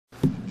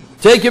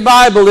Take your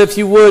Bible, if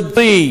you would,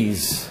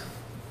 please.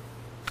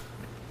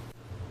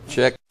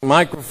 Check the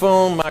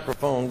microphone.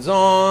 Microphone's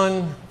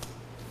on.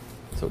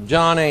 So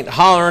John ain't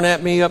hollering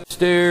at me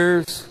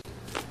upstairs.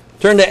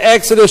 Turn to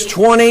Exodus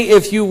 20,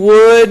 if you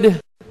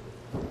would.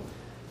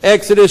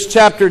 Exodus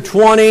chapter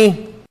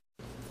 20.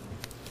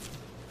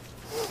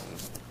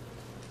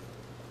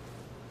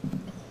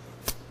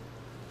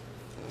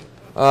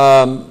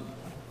 I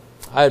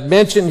had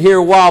mentioned here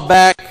a while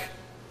back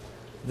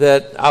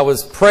that I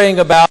was praying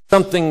about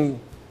something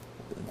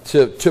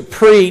to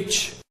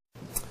preach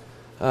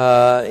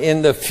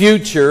in the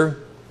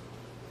future,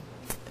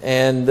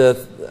 and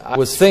I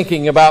was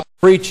thinking about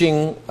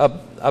preaching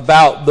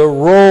about the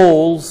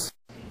roles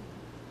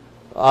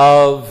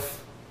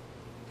of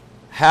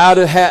how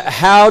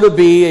to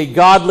be a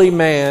godly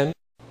man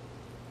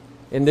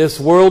in this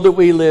world that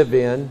we live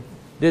in.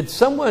 Did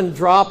someone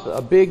drop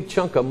a big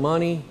chunk of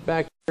money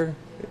back there?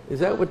 Is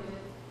that what?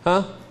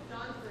 Huh?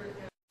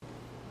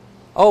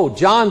 Oh,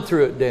 John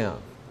threw it down.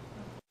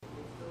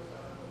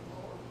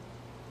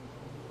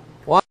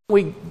 Why don't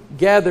we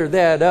gather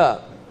that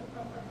up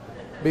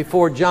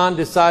before John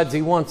decides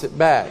he wants it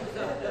back?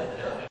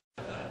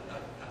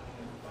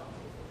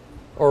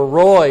 Or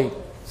Roy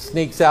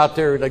sneaks out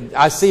there.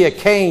 I see a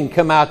cane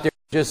come out there,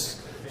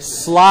 just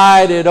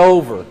slide it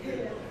over.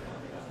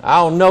 I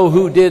don't know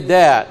who did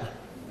that.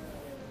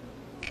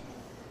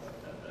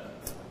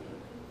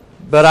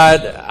 But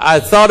I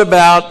thought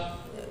about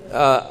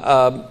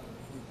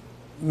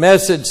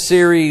message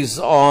series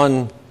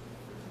on,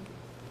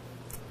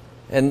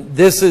 and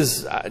this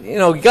is,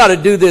 you got to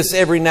do this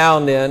every now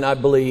and then, I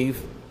believe,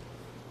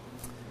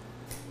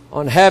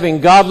 on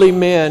having godly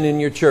men in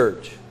your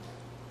church.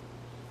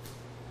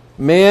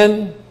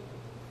 Men,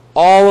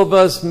 all of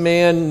us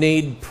men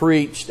need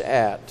preached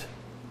at.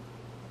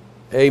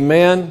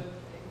 Amen.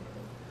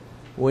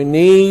 We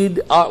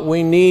need our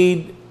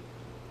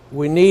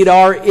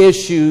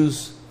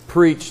issues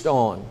preached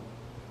on.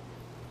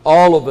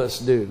 All of us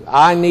do.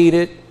 I need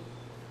it.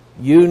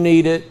 You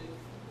need it.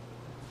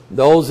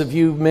 Those of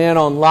you men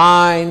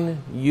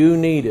online, you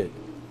need it.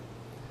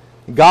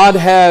 God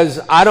has,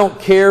 I don't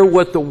care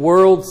what the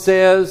world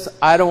says.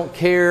 I don't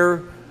care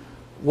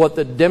what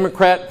the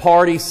Democrat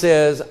Party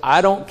says.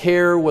 I don't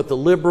care what the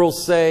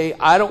liberals say.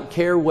 I don't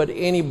care what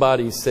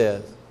anybody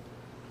says.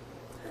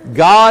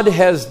 God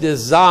has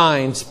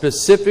designed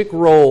specific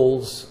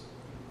roles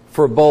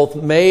for both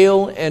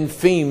male and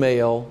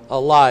female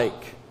alike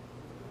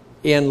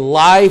in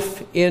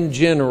life in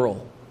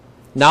general,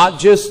 not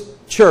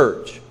just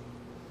church,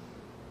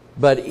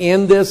 but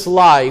in this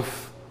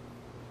life,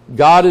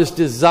 God has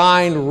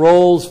designed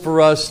roles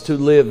for us to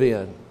live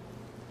in.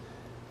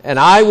 And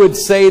I would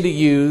say to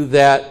you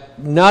that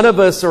none of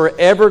us are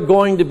ever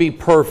going to be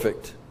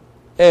perfect,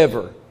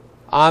 ever.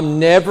 I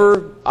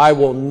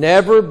will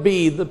never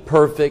be the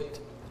perfect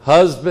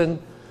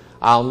husband.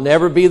 I'll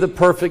never be the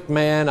perfect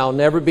man. I'll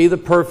never be the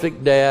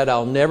perfect dad.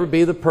 I'll never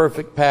be the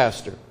perfect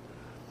pastor.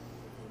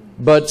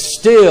 But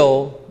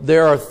still,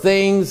 there are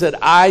things that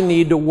I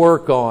need to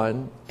work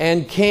on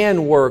and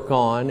can work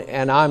on,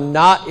 and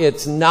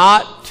it's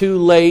not too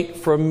late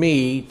for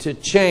me to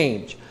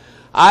change.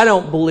 I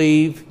don't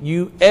believe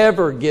you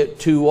ever get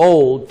too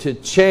old to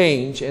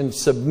change and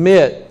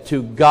submit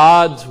to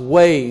God's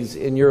ways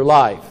in your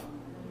life.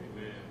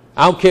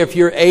 I don't care if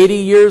you're 80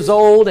 years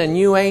old and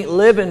you ain't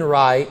living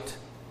right.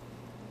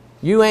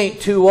 You ain't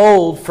too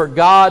old for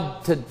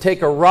God to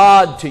take a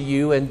rod to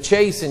you and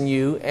chasten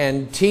you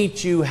and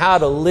teach you how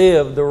to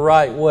live the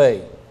right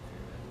way.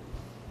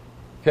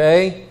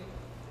 Okay?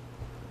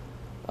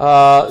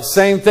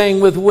 Same thing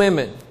with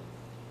women.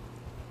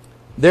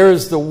 There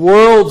is the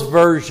world's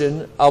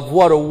version of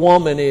what a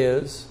woman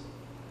is.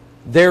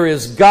 There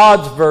is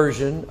God's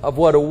version of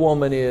what a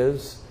woman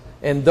is.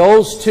 And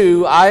those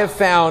two, I have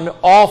found,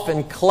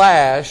 often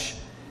clash.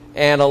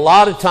 And a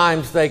lot of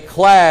times they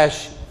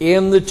clash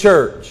in the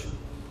church,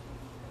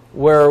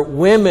 where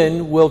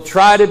women will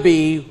try to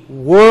be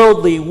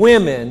worldly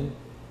women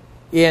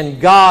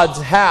in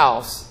God's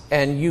house,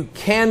 and you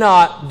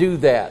cannot do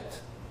that.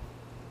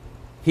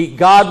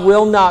 God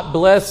will not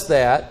bless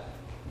that.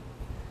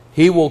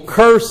 He will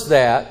curse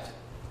that.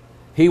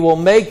 He will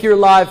make your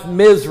life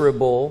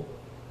miserable.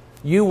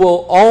 You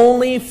will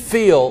only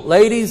feel,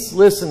 ladies,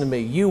 listen to me,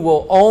 you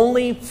will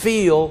only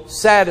feel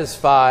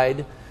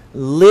satisfied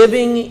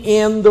living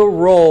in the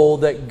role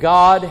that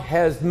God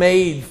has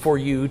made for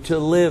you to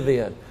live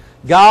in.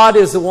 God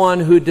is the one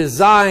who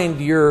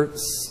designed your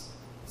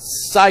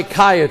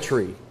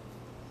psychiatry.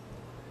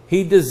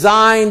 He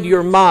designed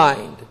your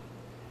mind.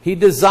 He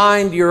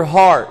designed your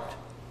heart.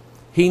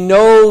 He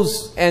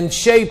knows and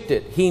shaped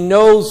it. He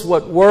knows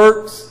what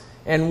works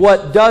and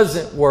what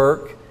doesn't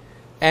work.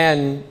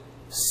 And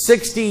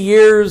 60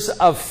 years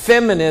of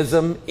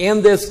feminism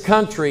in this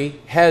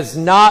country has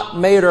not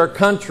made our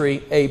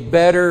country a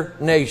better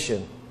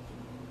nation.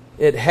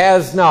 It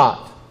has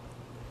not.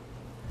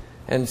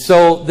 And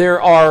so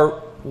there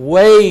are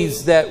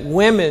ways that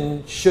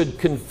women should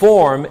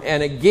conform.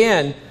 And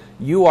again,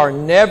 you are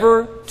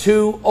never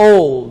too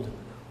old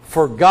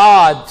for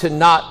God to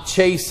not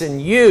chasten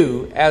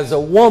you as a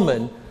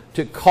woman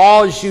to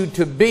cause you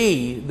to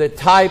be the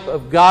type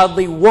of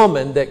godly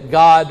woman that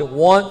God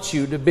wants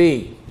you to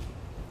be.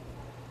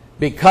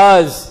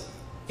 Because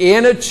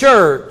in a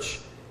church,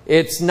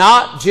 it's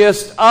not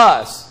just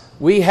us.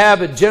 We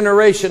have a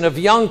generation of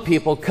young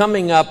people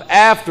coming up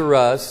after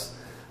us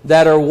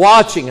that are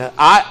watching it.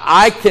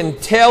 I can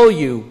tell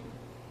you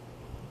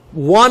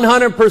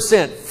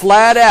 100%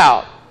 flat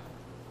out,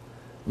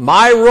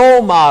 my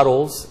role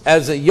models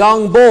as a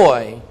young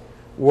boy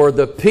were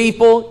the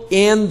people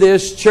in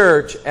this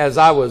church as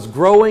I was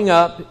growing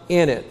up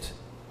in it.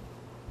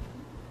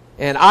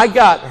 And I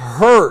got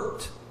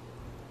hurt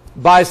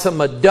by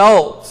some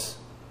adults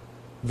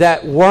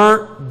that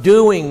weren't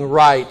doing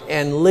right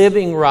and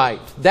living right.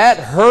 That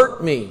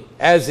hurt me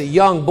as a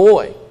young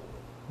boy.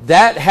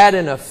 That had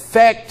an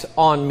effect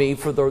on me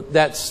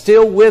that's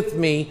still with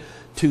me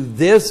to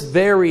this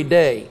very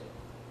day.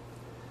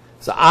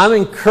 So I'm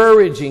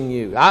encouraging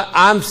you.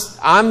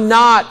 I'm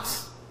not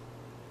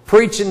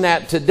preaching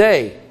that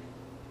today.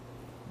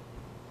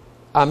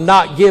 I'm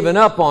not giving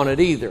up on it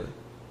either.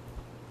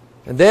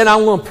 And then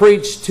I'm going to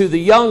preach to the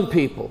young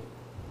people.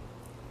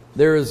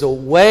 There is a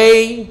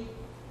way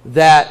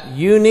that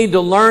you need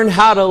to learn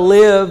how to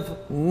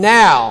live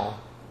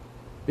now.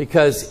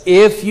 Because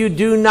if you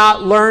do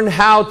not learn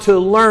how to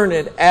learn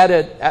it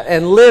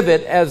and live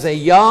it as a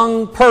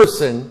young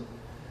person,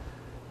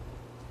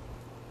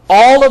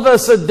 all of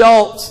us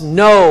adults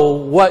know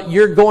what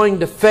you're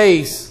going to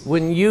face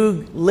when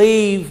you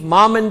leave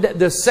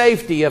the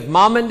safety of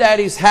mom and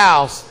daddy's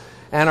house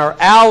and are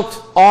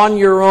out on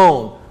your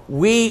own.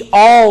 We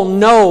all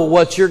know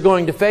what you're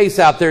going to face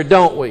out there,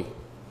 don't we?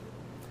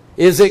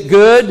 Is it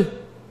good?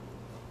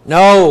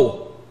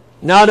 No,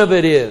 none of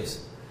it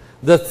is.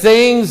 The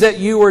things that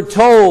you were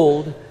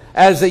told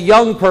as a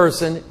young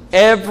person,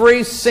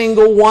 every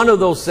single one of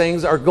those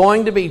things are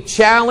going to be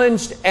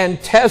challenged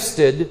and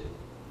tested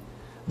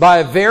by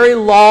a very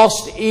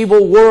lost,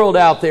 evil world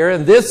out there.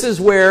 And this is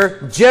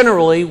where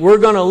generally we're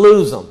going to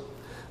lose them.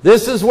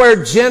 This is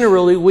where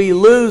generally we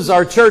lose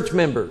our church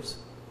members.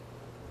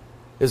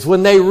 Is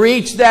when they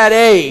reach that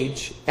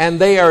age and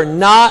they are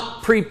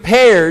not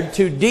prepared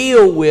to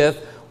deal with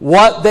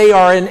what they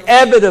are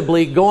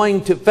inevitably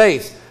going to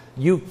face.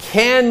 You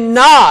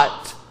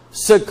cannot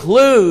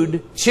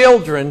seclude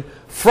children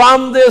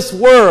from this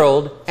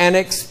world and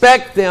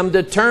expect them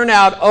to turn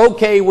out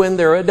okay when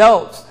they're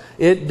adults.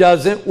 It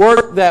doesn't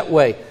work that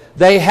way.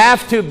 They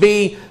have to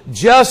be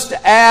just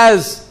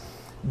as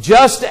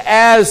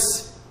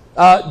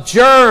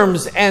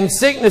germs and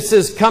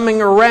sicknesses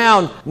coming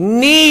around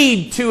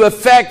need to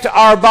affect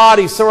our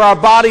body so our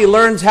body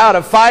learns how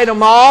to fight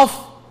them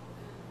off.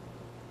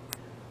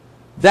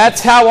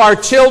 That's how our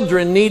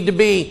children need to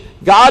be.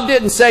 God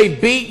didn't say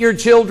beat your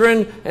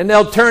children and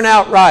they'll turn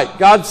out right.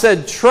 God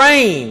said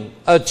train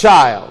a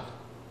child.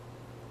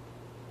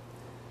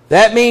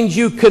 That means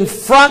you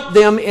confront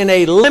them in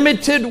a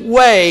limited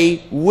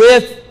way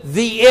with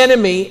the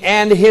enemy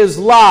and his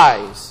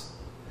lies.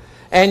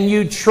 And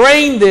you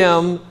train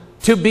them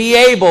to be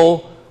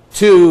able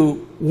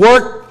to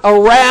work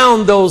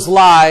around those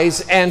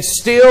lies and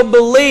still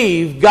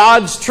believe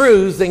God's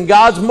truths and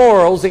God's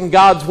morals and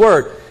God's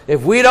word.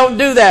 If we don't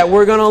do that,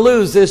 we're going to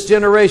lose this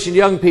generation of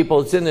young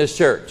people that's in this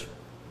church.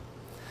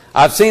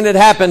 I've seen it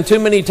happen too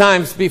many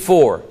times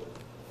before.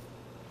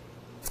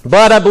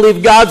 But I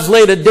believe God's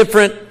laid a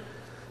different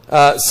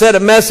set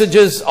of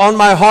messages on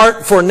my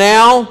heart for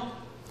now.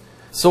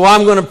 So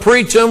I'm going to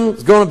preach them.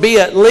 It's going to be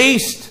at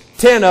least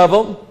 10 of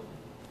them.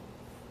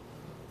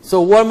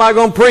 So what am I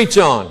going to preach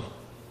on?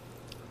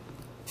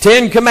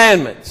 10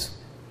 Commandments.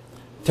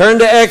 Turn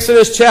to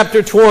Exodus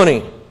chapter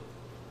 20.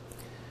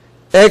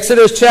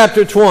 Exodus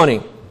chapter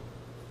 20.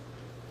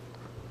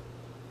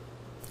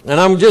 And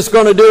I'm just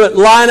going to do it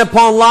line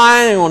upon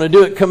line. I'm going to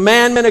do it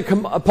commandment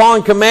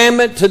upon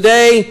commandment.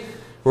 Today,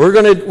 we're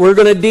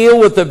going to deal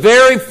with the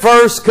very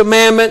first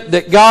commandment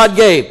that God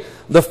gave.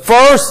 The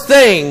first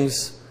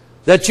things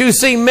that you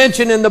see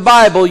mentioned in the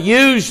Bible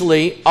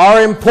usually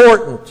are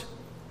important.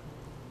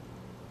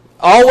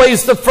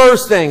 Always the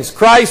first things.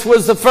 Christ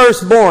was the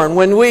firstborn.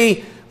 When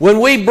we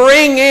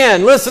bring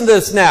in, listen to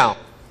this now.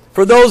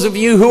 For those of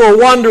you who are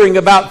wondering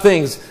about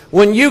things,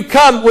 when you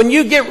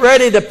get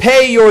ready to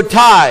pay your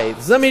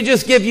tithes, let me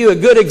just give you a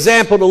good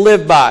example to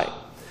live by.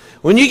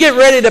 When you get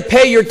ready to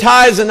pay your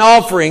tithes and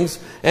offerings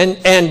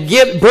and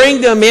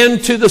bring them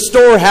into the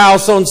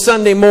storehouse on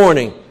Sunday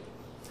morning,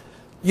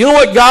 you know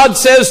what God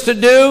says to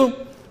do?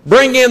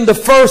 Bring in the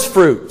first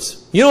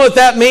fruits. You know what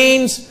that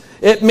means?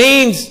 It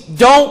means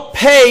don't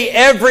pay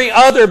every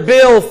other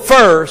bill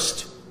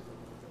first.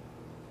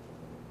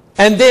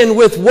 And then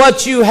with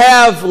what you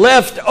have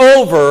left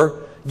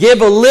over,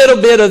 give a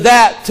little bit of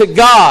that to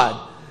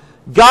God.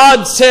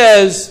 God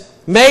says,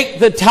 make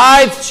the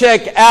tithe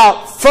check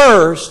out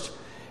first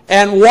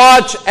and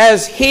watch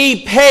as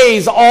He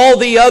pays all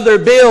the other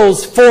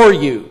bills for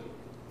you.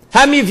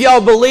 How many of y'all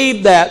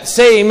believe that?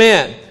 Say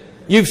amen.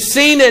 You've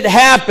seen it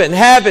happen,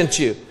 haven't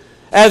you?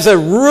 As a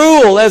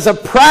rule, as a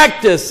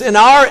practice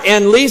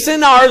at least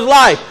in our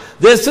life.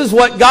 This is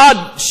what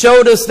God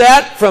showed us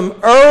that from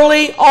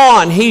early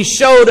on. He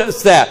showed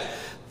us that.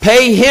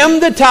 Pay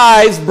Him the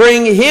tithes,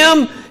 bring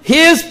Him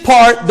His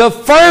part, the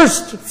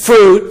first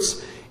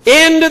fruits,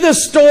 into the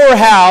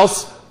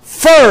storehouse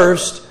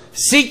first.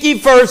 Seek ye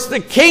first the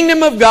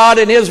kingdom of God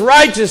and His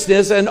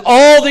righteousness, and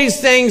all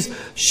these things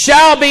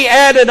shall be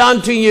added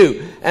unto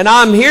you. And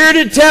I'm here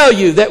to tell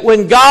you that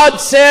when God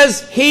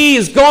says He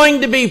is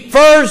going to be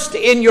first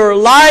in your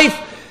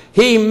life,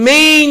 He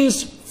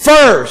means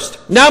first.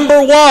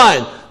 Number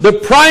one, the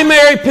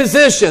primary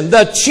position,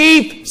 the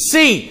chief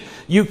seat.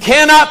 You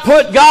cannot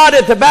put God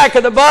at the back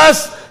of the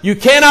bus. You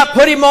cannot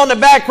put Him on the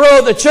back row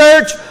of the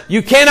church.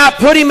 You cannot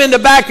put Him in the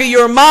back of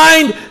your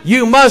mind.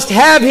 You must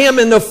have Him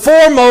in the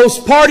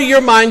foremost part of your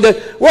mind.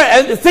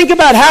 Think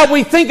about how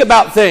we think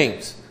about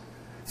things.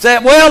 Say,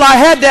 well, I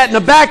had that in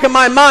the back of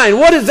my mind.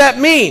 What does that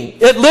mean?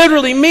 It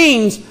literally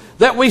means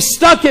that we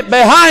stuck it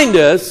behind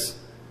us,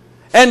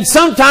 and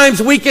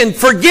sometimes we can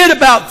forget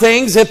about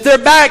things if they're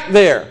back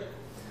there.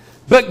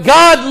 But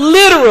God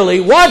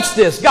literally, watch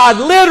this, God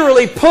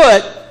literally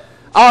put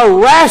our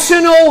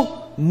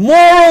rational,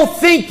 moral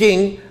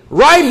thinking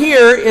right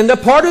here in the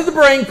part of the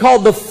brain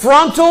called the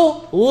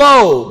frontal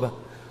lobe.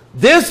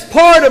 This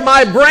part of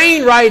my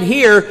brain right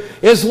here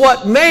is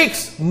what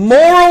makes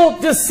moral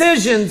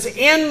decisions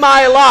in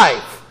my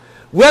life.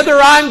 Whether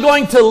I'm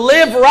going to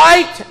live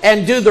right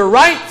and do the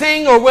right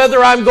thing, or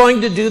whether I'm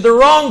going to do the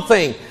wrong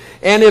thing.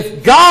 And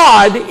if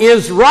God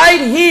is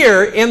right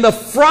here in the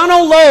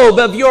frontal lobe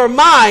of your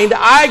mind,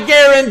 I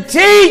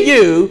guarantee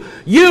you,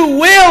 you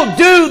will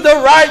do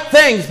the right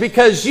things,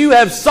 because you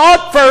have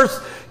sought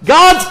first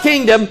God's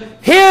kingdom,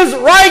 His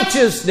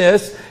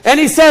righteousness, and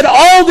He said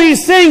all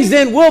these things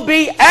then will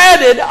be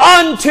added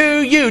unto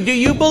you. Do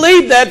you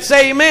believe that?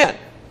 Say amen.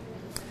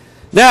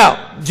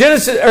 Now,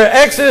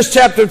 Exodus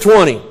chapter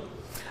 20.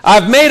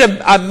 I've made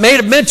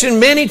a mention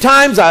many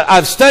times.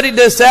 I've studied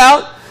this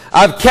out.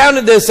 I've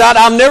counted this out.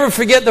 I'll never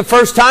forget the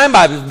first time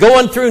I was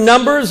going through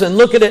Numbers and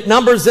looking at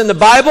numbers in the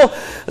Bible.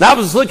 And I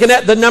was looking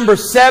at the number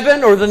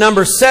 7 or the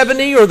number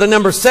 70 or the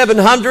number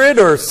 700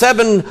 or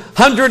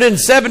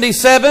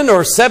 777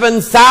 or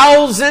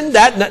 7,000.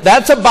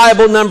 That's a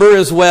Bible number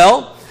as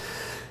well.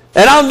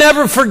 And I'll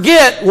never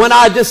forget when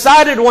I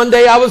decided one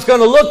day I was going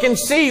to look and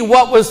see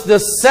what was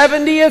the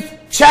 70th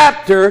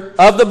chapter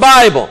of the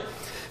Bible.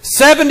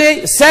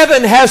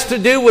 77 has to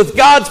do with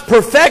God's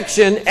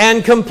perfection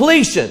and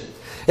completion.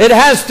 It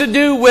has to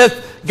do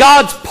with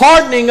God's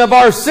pardoning of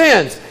our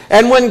sins.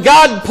 And when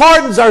God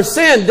pardons our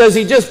sin, does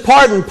He just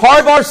pardon part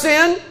of our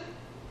sin?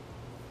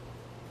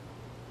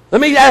 Let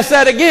me ask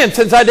that again,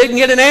 since I didn't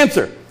get an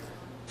answer.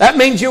 That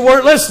means you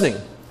weren't listening.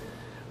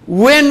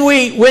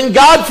 When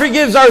God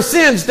forgives our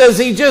sins, does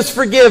He just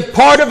forgive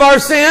part of our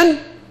sin?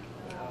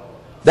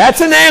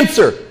 That's an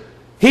answer.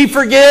 He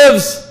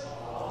forgives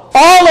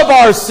all of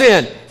our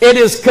sin. It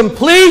is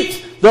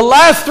complete. The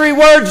last 3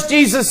 words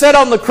Jesus said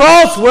on the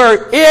cross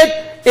were,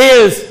 "It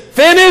is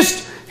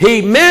finished."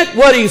 He meant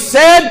what He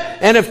said.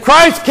 And if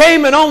Christ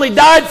came and only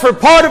died for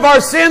part of our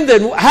sin,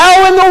 then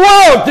how in the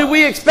world do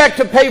we expect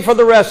to pay for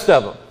the rest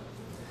of them?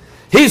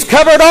 He's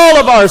covered all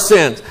of our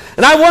sins.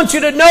 And I want you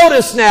to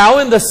notice now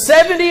in the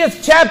 70th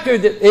chapter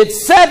that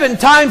it's 7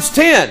 times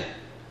 10.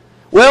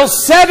 Well,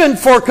 7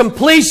 for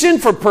completion,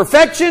 for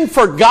perfection,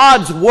 for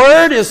God's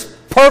Word is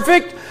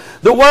perfect.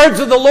 The words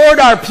of the Lord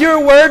are pure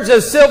words,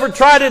 as silver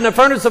tried in the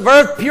furnace of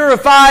earth,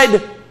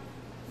 purified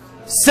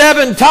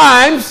 7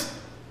 times.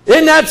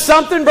 Isn't that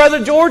something,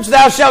 Brother George?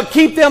 Thou shalt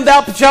keep them,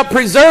 thou shalt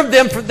preserve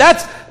them.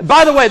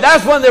 By the way,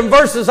 that's one of them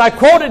verses I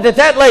quoted to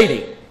that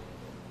lady.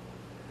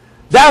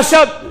 Thou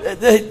shalt,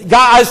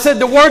 I said,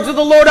 the words of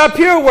the Lord are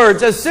pure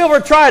words, as silver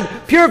tried,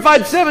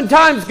 purified 7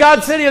 times.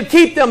 God said He'll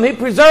keep them. He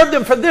preserved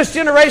them for this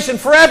generation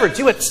forever.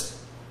 She went,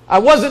 I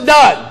wasn't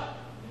done.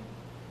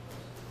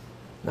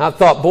 And I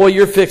thought, boy,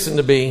 you're fixing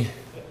to be.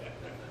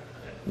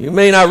 You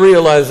may not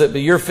realize it,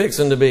 but you're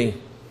fixing to be.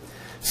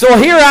 So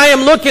here I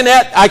am looking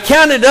at, I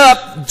counted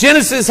up,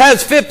 Genesis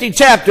has 50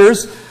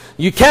 chapters.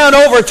 You count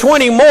over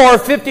 20 more,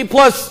 50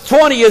 plus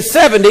 20 is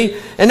 70.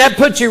 And that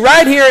puts you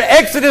right here at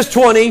Exodus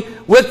 20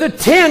 with the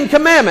 10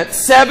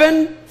 commandments.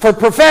 7 for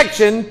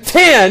perfection,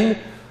 10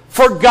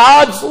 for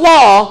God's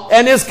law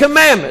and His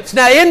commandments.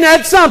 Now, isn't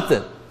that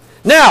something?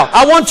 Now,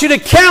 I want you to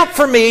count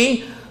for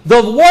me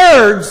the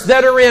words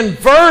that are in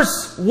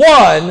verse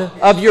 1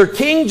 of your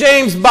King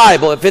James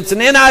Bible. If it's an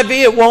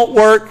NIV, it won't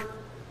work.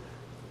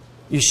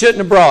 You shouldn't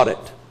have brought it.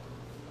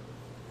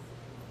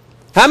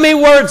 How many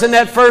words in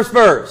that first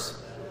verse?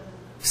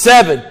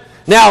 7.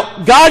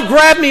 Now, God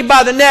grabbed me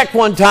by the neck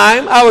one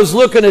time. I was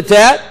looking at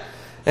that.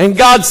 And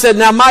God said,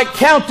 now, Mike,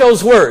 count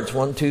those words.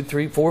 1, 2,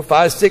 3, 4,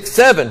 5, 6,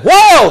 7.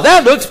 Whoa,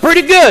 that looks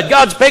pretty good.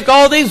 God's picked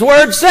all these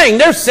words saying.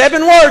 There's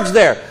 7 words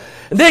there.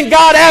 And then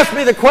God asked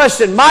me the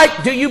question,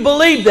 Mike, do you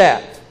believe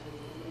that?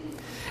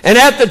 And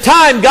at the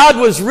time, God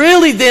was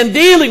really then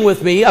dealing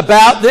with me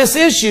about this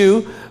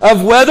issue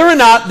of whether or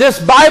not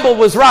this Bible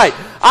was right.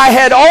 I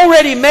had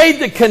already made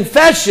the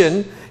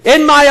confession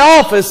in my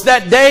office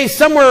that day,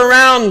 somewhere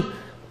around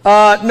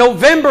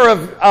November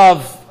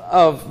of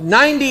of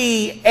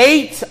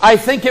 98, I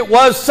think it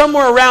was,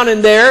 somewhere around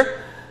in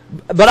there.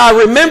 But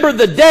I remember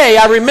the day,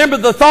 I remember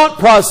the thought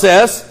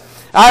process.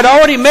 I'd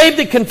already made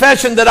the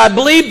confession that I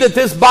believed that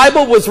this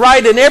Bible was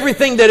right in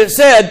everything that it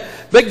said,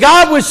 but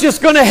God was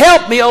just going to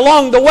help me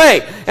along the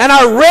way. And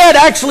I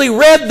actually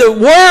read the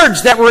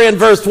words that were in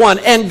verse 1,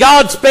 and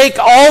God spake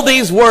all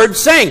these words,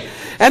 saying.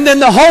 And then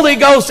the Holy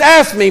Ghost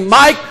asked me,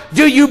 Mike,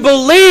 do you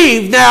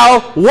believe now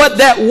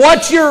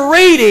what you're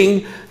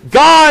reading,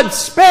 God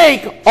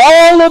spake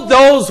all of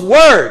those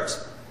words?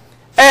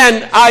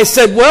 And I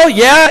said, well,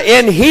 yeah,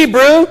 in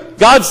Hebrew.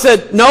 God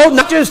said, no,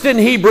 not just in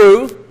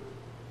Hebrew.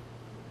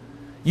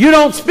 You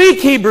don't speak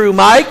Hebrew,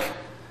 Mike.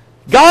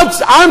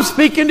 I'm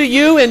speaking to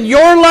you in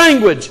your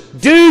language.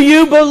 Do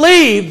you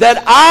believe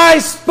that I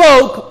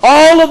spoke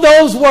all of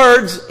those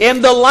words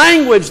in the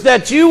language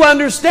that you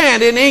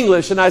understand in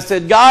English? And I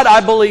said, God, I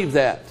believe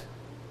that.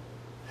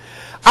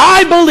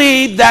 I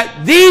believe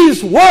that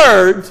these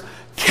words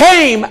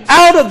came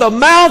out of the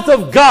mouth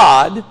of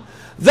God.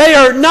 They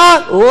are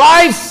not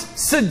life's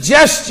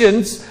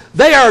suggestions.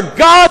 They are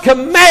God's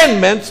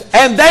commandments,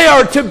 and they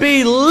are to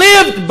be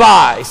lived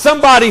by.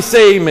 Somebody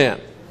say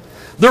amen.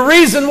 The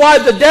reason why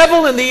the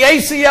devil and the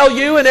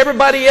ACLU and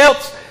everybody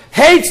else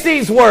hates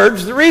these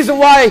words, the reason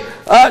why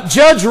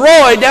Judge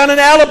Roy down in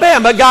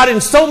Alabama got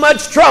in so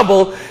much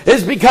trouble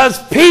is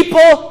because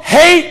people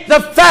hate the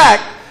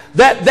fact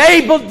that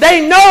they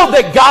know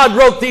that God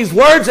wrote these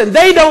words, and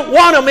they don't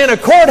want them in a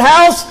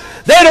courthouse.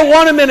 They don't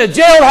want them in a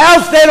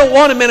jailhouse. They don't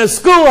want them in a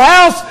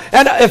schoolhouse.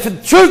 And if the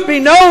truth be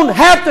known,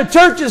 half the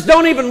churches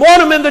don't even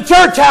want them in the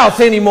church house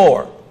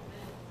anymore.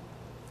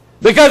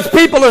 Because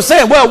people are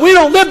saying, well, we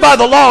don't live by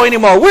the law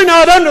anymore. We're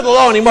not under the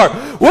law anymore.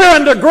 We're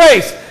under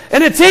grace.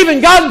 And it's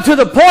even gotten to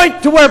the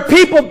point to where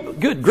people,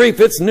 good grief,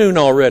 it's noon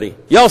already.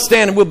 Y'all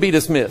stand and we'll be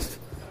dismissed.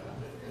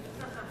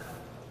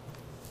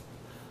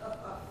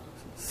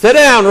 Sit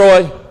down,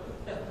 Roy.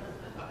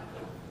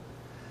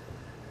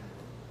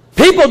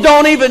 People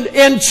don't even,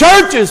 in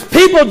churches,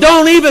 people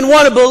don't even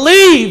want to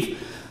believe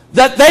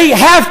that they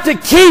have to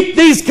keep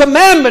these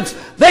commandments.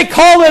 They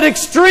call it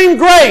extreme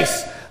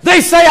grace.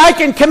 They say, I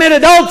can commit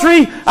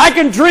adultery, I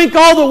can drink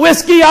all the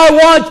whiskey I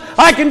want,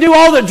 I can do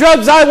all the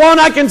drugs I want,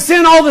 I can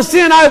sin all the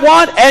sin I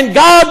want, and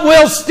God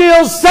will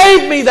still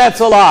save me. That's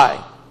a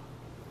lie.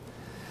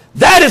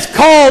 That is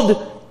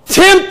called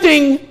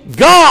tempting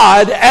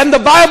God, and the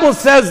Bible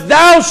says,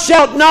 thou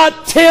shalt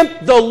not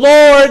tempt the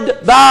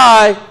Lord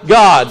thy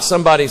God.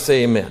 Somebody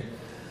say amen.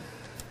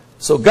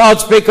 So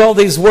God spake all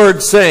these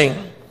words, saying,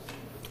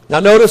 now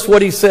notice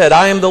what he said,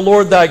 I am the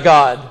Lord thy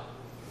God,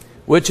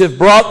 which have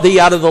brought thee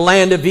out of the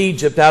land of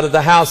Egypt, out of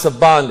the house of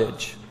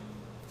bondage.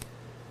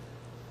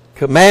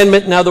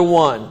 Commandment number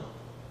 1,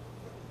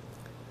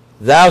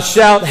 thou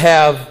shalt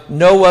have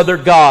no other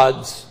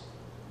gods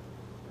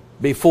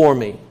before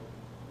me.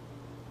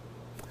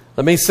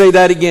 Let me say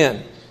that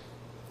again.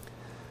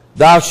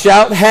 Thou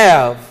shalt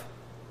have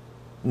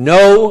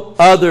no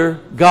other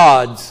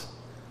gods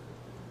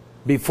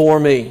before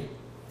me.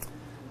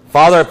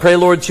 Father, I pray,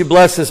 Lord, that you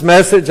bless this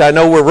message. I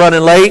know we're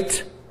running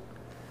late.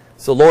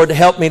 So, Lord,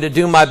 help me to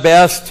do my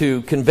best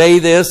to convey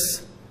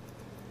this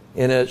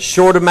in a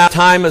short amount of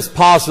time as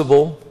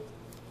possible.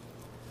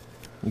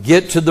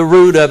 Get to the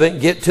root of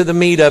it, get to the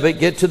meat of it,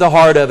 get to the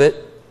heart of it.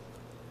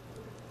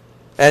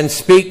 And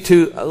speak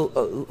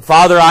to,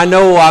 Father, I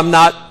know I'm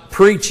not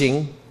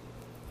preaching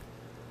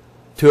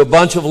to a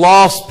bunch of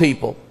lost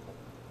people.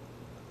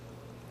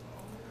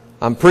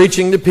 I'm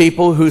preaching to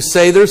people who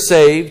say they're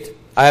saved.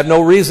 I have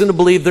no reason to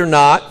believe they're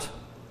not.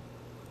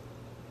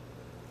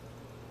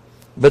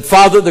 But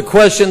Father, the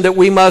question that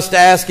we must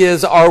ask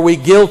is, are we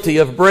guilty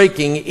of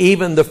breaking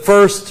even the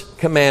first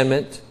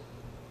commandment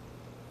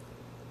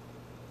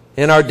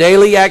in our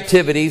daily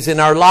activities, in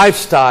our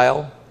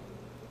lifestyle,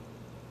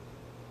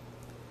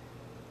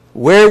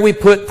 where we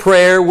put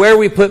prayer, where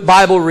we put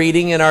Bible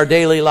reading in our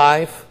daily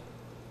life?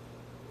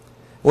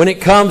 When it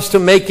comes to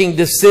making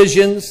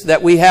decisions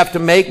that we have to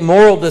make,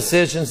 moral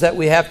decisions that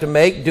we have to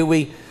make, do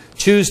we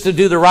choose to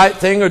do the right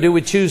thing or do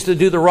we choose to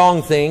do the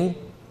wrong thing?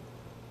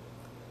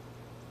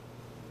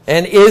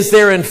 And is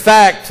there in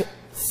fact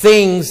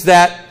things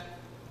that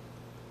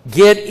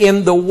get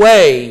in the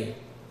way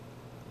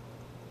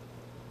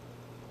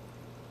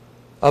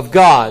of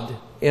God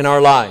in our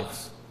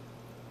lives?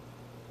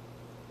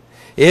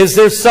 Is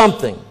there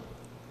something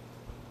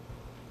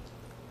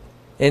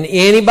in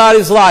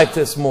anybody's life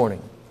this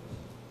morning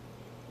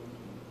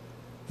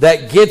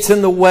that gets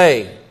in the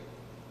way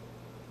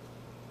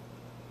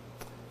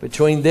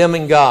between them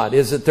and God?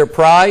 Is it their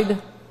pride?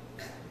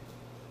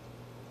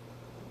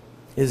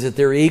 Is it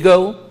their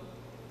ego?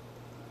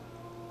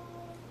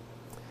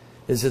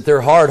 Is it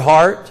their hard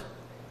heart?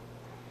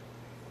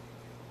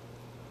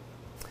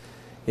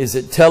 Is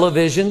it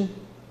television?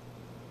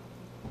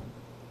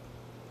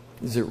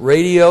 Is it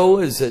radio?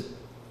 Is it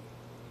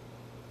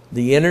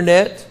the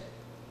internet?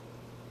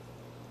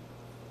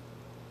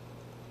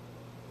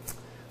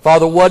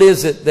 Father, what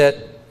is it that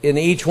in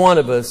each one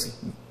of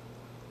us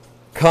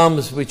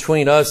comes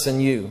between us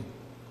and you?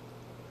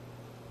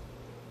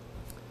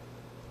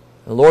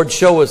 The Lord,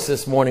 show us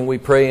this morning, we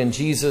pray in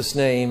Jesus'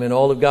 name, and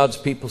all of God's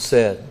people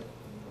said.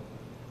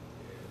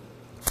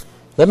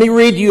 Let me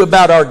read you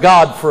about our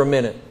God for a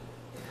minute.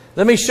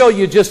 Let me show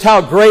you just how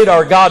great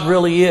our God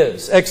really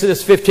is.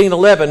 Exodus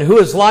 15:11, who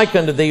is like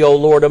unto thee, O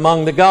Lord,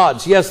 among the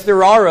gods? Yes,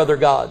 there are other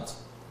gods.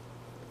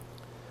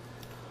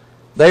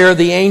 They are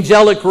the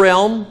angelic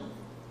realm.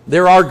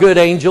 There are good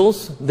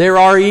angels. There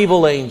are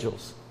evil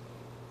angels.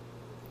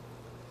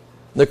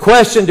 The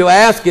question to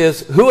ask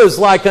is, who is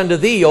like unto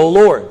thee, O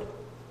Lord?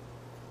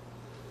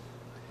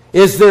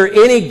 Is there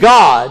any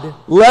God,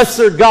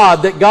 lesser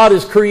God, that God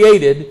has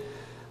created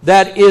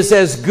that is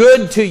as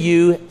good to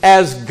you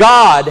as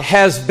God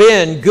has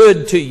been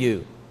good to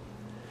you?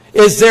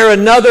 Is there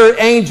another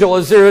angel,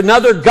 is there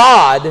another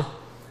God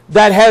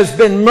that has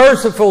been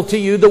merciful to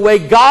you the way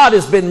God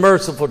has been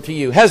merciful to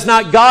you? Has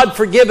not God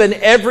forgiven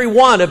every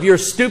one of your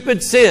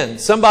stupid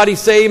sins? Somebody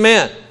say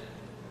amen.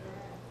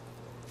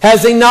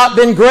 Has He not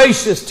been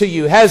gracious to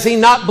you? Has He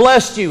not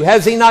blessed you?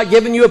 Has He not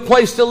given you a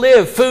place to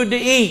live, food to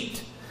eat?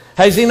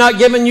 Has He not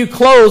given you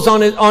clothes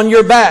on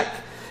your back?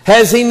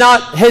 Has He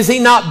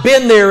not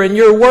been there in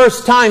your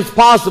worst times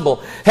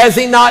possible? Has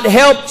He not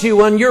helped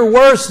you on your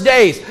worst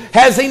days?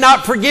 Has He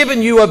not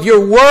forgiven you of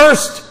your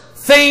worst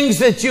things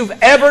that you've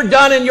ever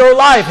done in your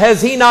life?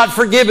 Has He not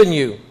forgiven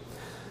you?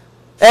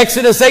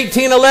 Exodus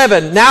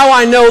 18:11, now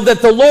I know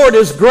that the Lord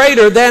is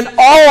greater than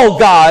all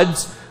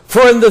gods,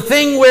 for in the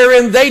thing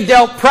wherein they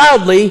dealt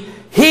proudly,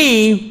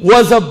 He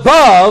was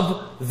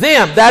above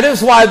them. That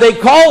is why they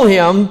call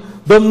Him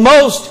the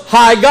Most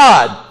High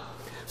God.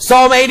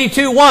 Psalm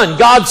 82:1,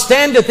 God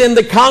standeth in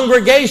the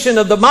congregation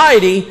of the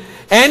mighty,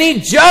 and He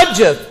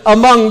judgeth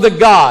among the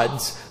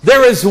gods.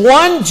 There is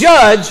one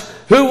judge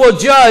who will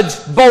judge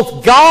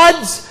both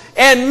gods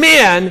and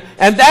men,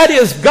 and that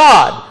is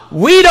God.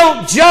 We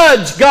don't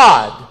judge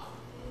God.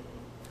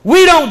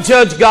 We don't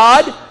judge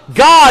God.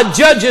 God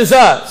judges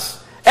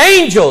us.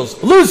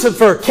 Angels,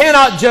 Lucifer,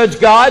 cannot judge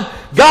God.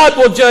 God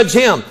will judge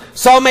him.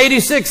 Psalm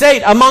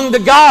 86:8, among the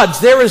gods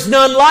there is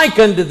none like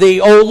unto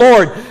thee, O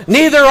Lord.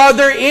 Neither are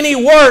there any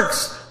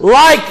works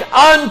like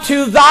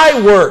unto thy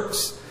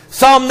works.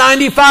 Psalm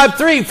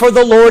 95:3, for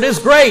the Lord is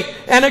great,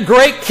 and a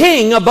great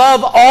king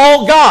above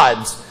all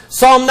gods.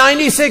 Psalm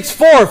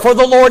 96:4, for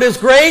the Lord is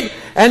great,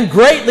 and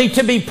greatly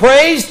to be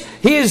praised.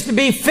 He is to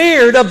be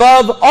feared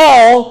above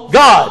all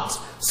gods.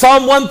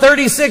 Psalm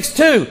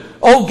 136:2,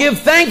 oh, give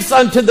thanks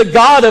unto the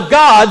God of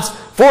gods,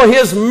 for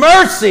His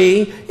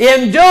mercy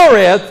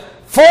endureth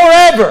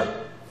forever.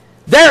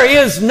 There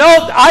is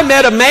no... I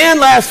met a man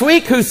last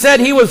week who said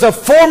he was a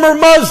former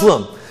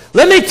Muslim.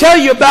 Let me tell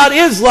you about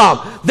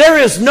Islam. There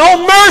is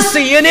no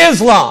mercy in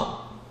Islam.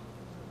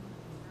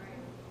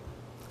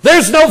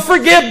 There's no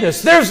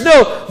forgiveness. There's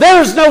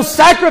no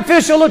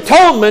sacrificial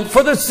atonement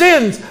for the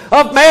sins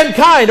of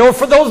mankind or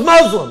for those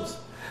Muslims.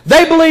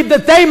 They believe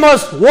that they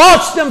must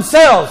wash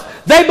themselves.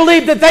 They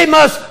believe that they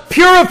must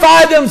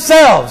purify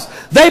themselves.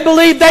 They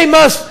believe they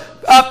must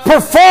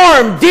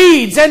perform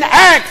deeds and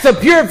acts of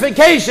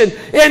purification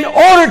in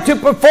order to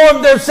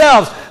perform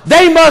themselves.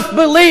 They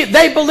believe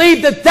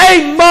that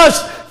they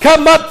must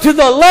come up to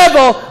the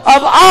level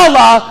of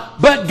Allah,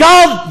 but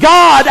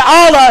God,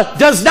 Allah,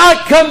 does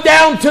not come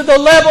down to the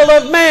level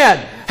of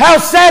man. How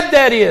sad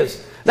that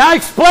is. Now I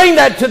explained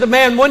that to the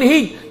man when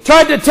he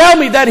tried to tell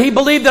me that he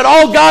believed that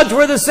all gods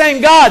were the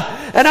same God.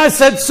 And I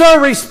said, sir,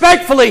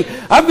 respectfully,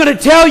 I'm going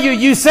to tell you,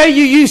 you say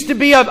you used to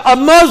be a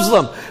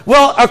Muslim.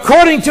 Well,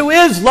 according to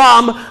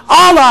Islam,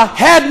 Allah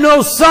had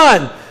no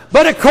son.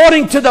 But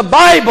according to the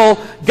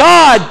Bible,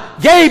 God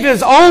gave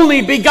His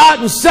only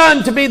begotten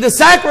Son to be the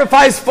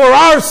sacrifice for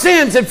our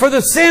sins and for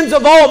the sins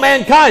of all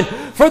mankind,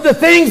 for the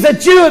things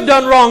that you have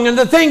done wrong and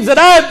the things that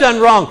I have done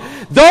wrong.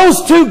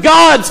 Those two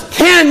gods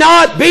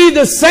cannot be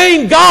the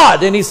same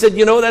God. And he said,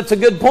 you know, that's a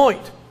good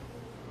point.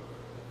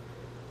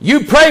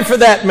 You pray for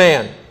that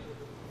man.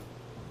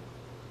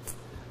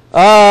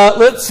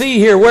 Let's see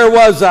here. Where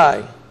was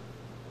I?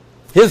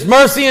 His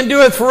mercy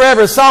endureth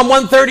forever. Psalm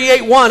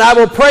 138:1. I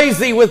will praise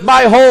Thee with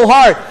my whole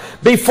heart.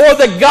 Before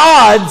the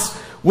gods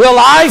will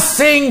I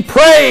sing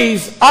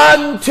praise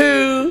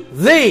unto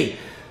Thee.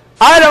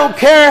 I don't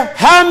care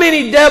how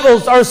many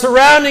devils are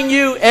surrounding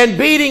you and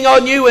beating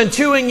on you and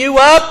chewing you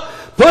up.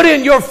 Put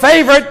in your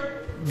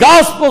favorite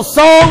gospel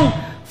song.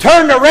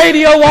 Turn the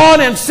radio on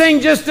and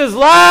sing just as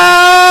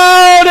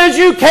loud as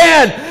you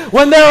can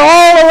when they're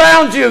all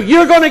around you.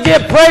 You're going to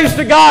give praise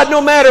to God no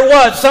matter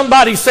what.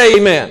 Somebody say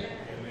amen.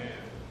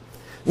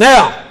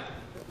 Now,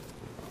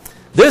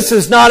 this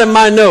is not in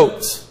my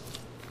notes.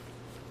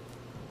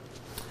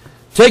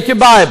 Take your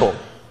Bible.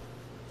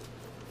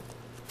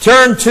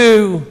 Turn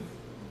to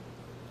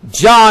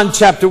John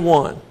chapter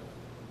 1.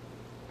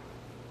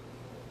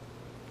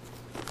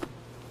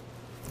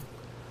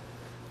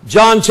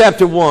 John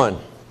chapter 1.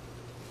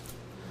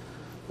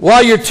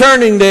 While you're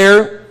turning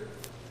there,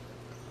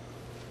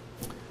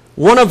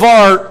 one of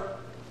our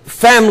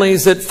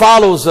families that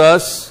follows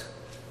us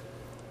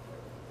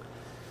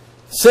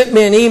sent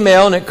me an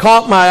email and it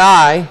caught my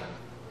eye.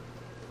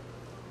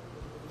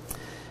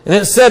 And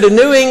it said a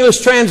New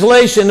English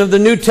translation of the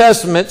New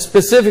Testament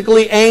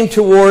specifically aimed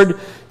toward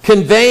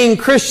conveying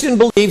Christian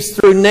beliefs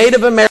through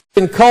Native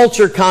American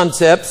culture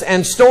concepts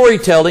and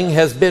storytelling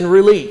has been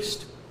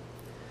released.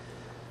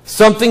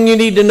 Something you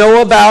need to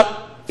know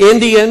about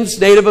Indians,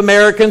 Native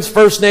Americans,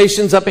 First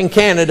Nations up in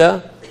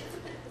Canada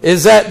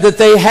is that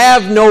they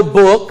have no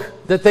book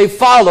that they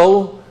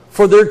follow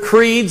for their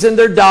creeds and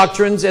their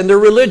doctrines and their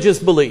religious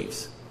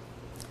beliefs.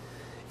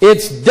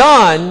 It's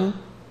done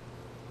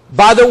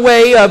by the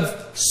way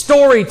of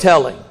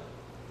storytelling.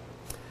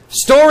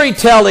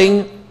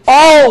 Storytelling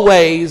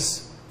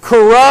always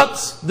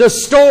corrupts the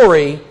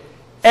story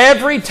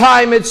every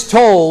time it's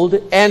told,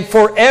 and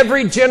for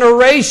every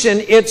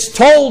generation it's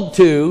told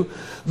to,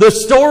 the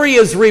story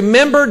is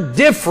remembered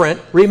different,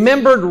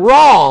 remembered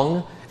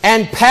wrong,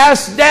 and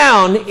passed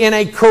down in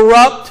a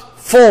corrupt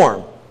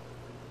form.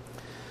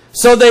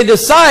 So they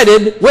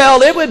decided,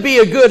 well, it would be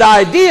a good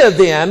idea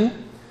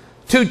then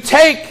to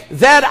take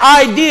that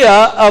idea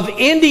of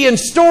Indian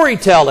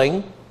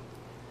storytelling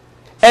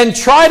and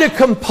try to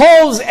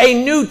compose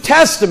a New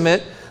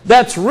Testament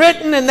that's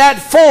written in that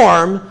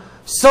form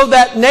so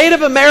that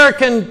Native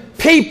American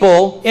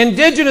people,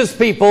 indigenous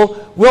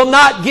people, will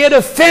not get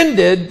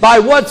offended by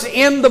what's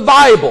in the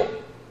Bible.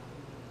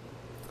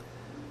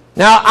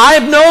 Now,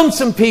 I've known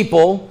some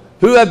people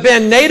who have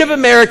been Native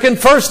American,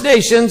 First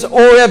Nations,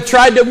 or have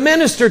tried to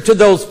minister to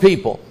those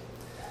people.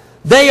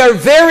 They are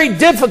very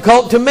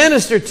difficult to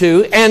minister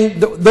to,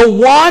 and the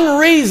one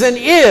reason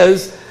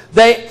is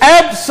they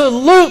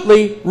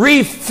absolutely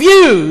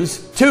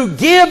refuse to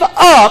give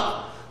up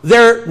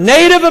their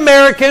Native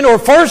American or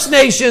First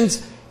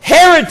Nations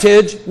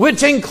heritage,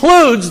 which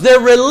includes their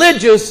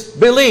religious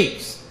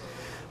beliefs.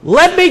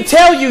 Let me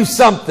tell you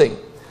something.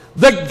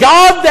 The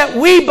God that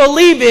we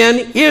believe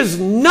in is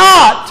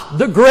not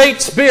the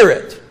Great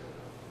Spirit.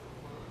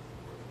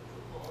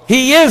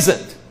 He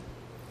isn't.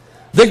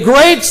 The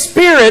Great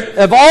Spirit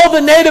of all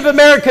the Native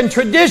American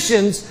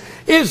traditions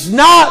is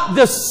not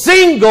the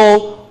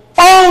single,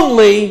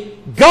 only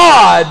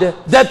God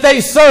that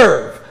they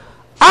serve.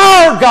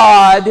 Our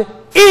God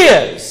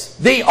is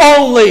the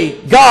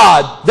only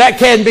God that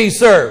can be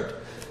served.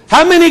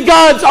 How many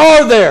gods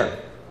are there?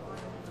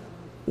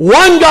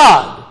 One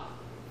God.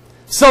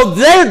 So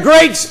their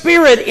Great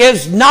Spirit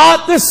is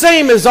not the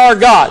same as our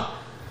God.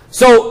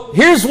 So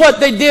here's what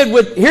they did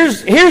with,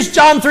 here's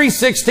John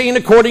 3:16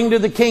 according to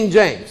the King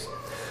James.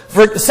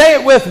 Say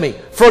it with me.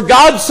 For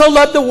God so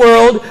loved the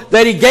world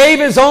that He gave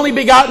His only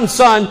begotten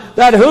Son,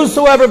 that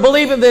whosoever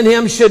believeth in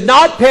Him should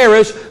not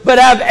perish, but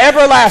have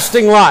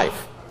everlasting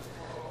life.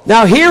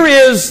 Now here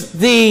is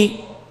here,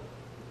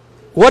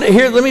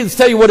 let me just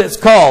tell you what it's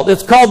called.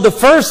 It's called the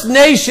First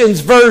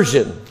Nations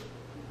version.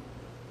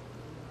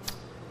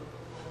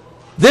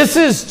 This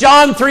is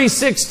John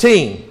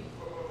 3:16.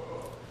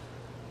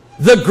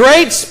 The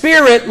Great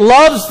Spirit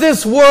loves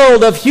this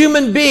world of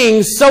human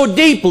beings so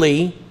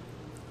deeply,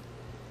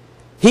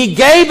 He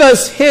gave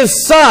us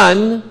His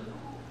Son,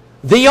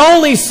 the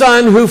only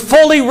Son who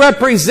fully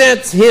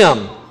represents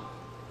Him.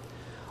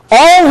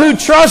 All who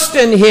trust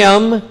in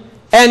Him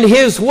and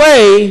His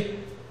way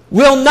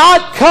will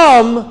not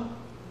come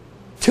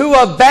to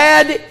a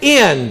bad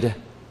end,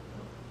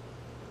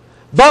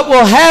 but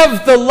will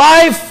have the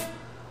life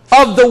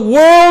of the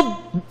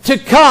world to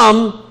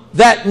come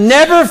that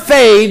never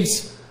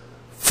fades,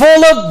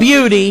 full of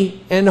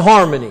beauty and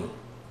harmony.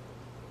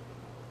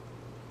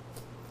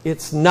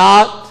 It's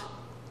not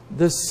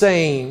the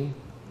same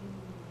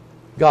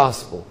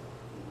gospel.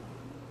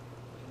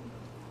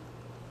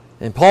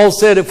 And Paul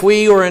said, if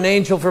we or an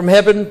angel from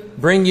heaven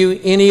bring you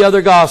any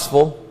other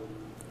gospel,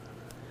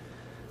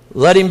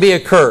 let him be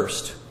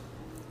accursed.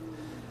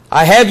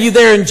 I have you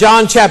there in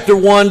John chapter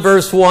 1,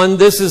 verse 1.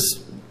 This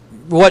is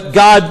what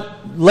God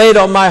laid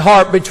on my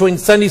heart between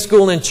Sunday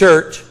school and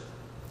church.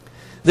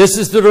 This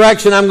is the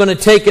direction I'm going to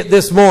take it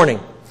this morning.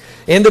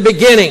 In the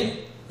beginning,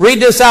 read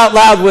this out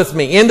loud with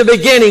me. In the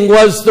beginning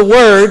was the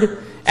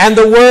Word, and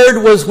the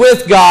Word was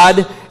with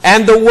God,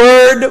 and the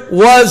Word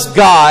was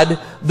God.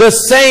 The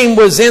same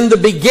was in the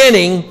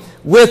beginning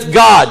with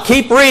God.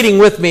 Keep reading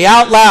with me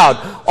out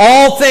loud.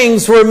 All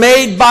things were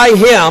made by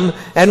Him,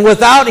 and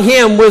without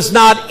Him was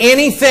not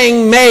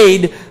anything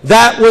made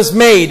that was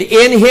made.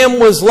 In Him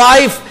was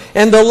life,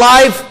 and the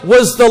life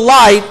was the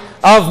light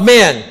of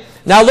men.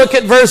 Now look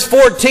at verse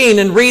 14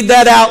 and read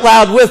that out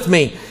loud with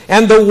me.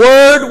 And the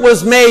Word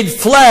was made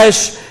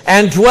flesh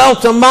and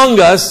dwelt among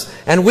us,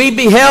 and we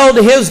beheld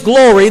His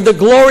glory, the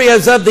glory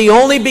as of the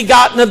only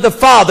begotten of the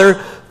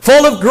Father,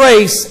 full of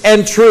grace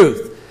and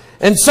truth.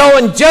 And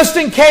so, just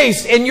in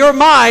case in your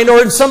mind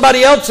or in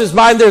somebody else's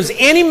mind there's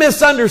any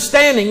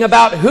misunderstanding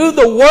about who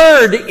the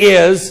Word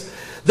is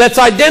that's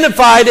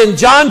identified in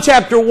John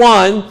chapter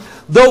 1,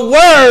 the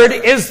Word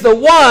is the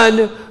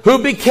one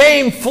who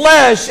became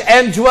flesh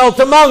and dwelt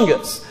among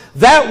us.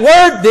 That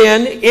Word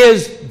then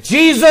is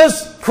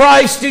Jesus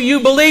Christ. Do you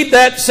believe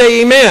that?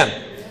 Say amen.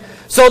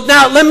 So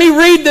now let me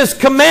read this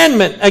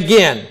commandment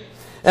again.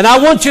 And I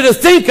want you to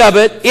think of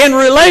it in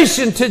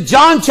relation to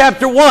John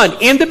chapter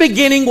 1. In the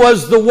beginning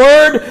was the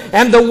Word,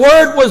 and the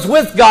Word was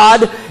with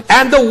God,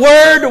 And the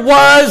Word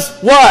was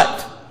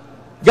what?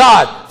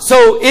 God.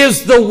 So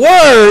is the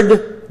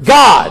Word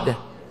God?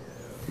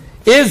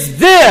 Is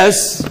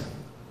this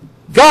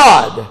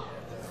God?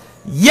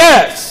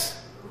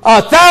 Yes.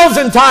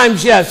 1,000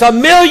 times yes.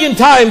 1,000,000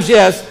 times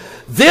yes.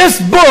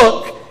 This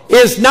book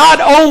is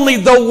not only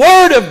the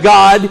Word of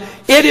God,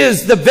 it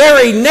is the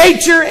very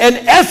nature and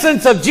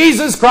essence of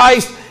Jesus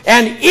Christ,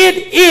 and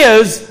it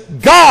is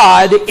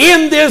God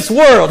in this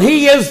world.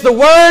 He is the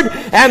Word,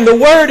 and the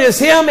Word is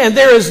Him, and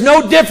there is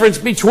no difference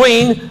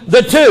between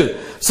the two.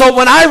 So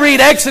when I read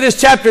Exodus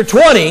chapter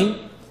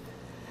 20,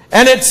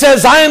 and it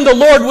says, I am the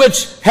Lord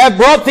which have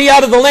brought thee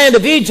out of the land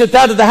of Egypt,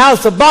 out of the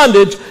house of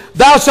bondage,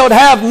 thou shalt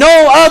have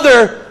no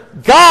other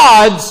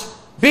gods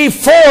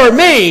before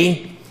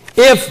me.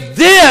 If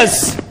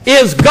this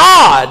is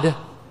God,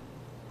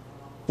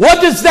 what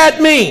does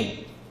that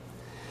mean?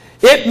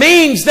 It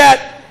means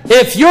that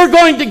if you're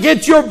going to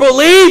get your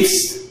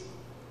beliefs,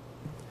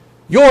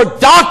 your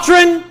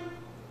doctrine,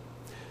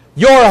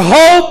 your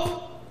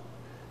hope,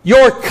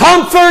 your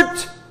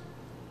comfort,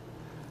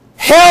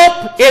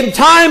 help in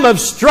time of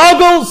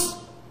struggles,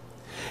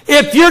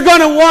 if you're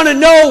going to want to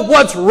know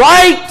what's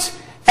right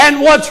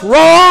and what's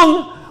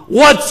wrong,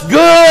 what's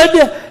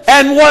good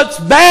and what's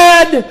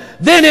bad,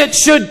 then it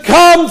should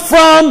come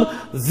from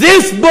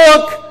this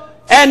book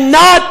and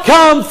not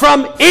come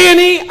from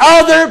any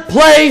other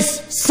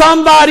place.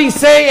 Somebody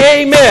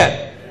say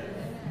amen.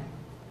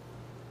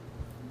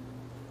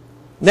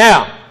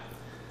 Now,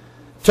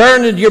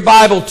 turn in your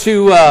Bible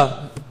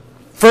to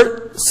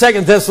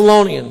 2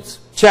 Thessalonians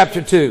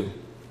chapter 2.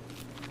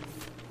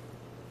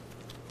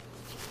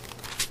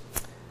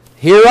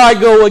 Here I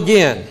go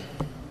again.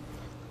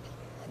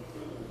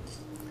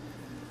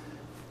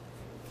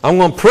 I'm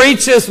going to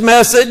preach this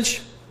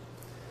message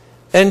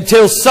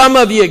until some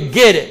of you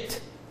get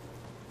it.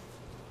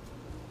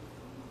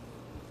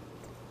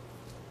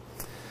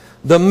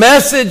 The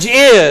message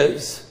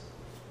is,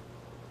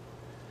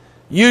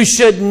 you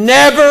should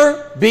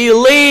never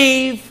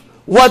believe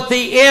what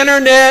the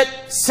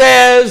internet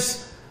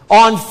says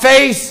on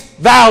face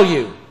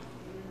value.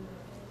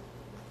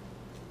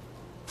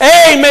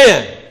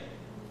 Amen.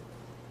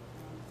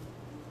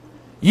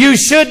 You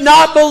should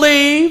not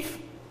believe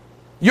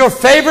your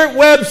favorite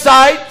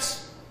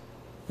websites,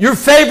 your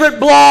favorite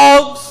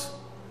blogs,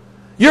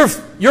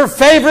 your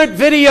favorite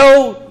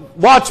video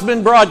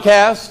Watchman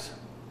broadcast.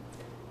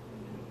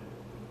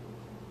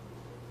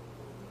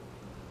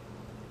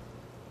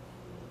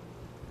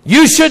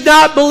 You should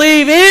not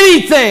believe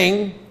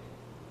anything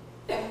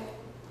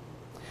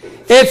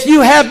if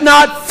you have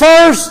not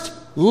first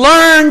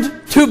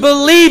learned to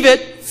believe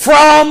it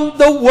from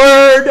the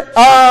Word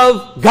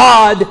of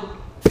God,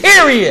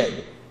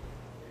 period.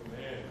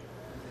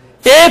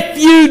 If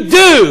you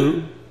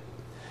do,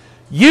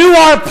 you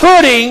are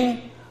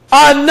putting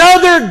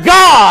another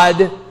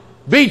God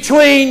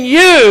between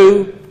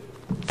you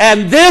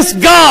and this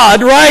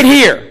God right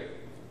here.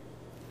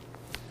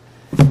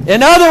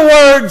 In other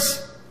words,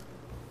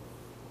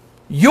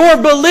 your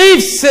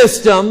belief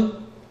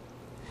system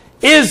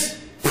is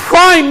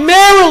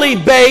primarily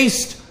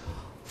based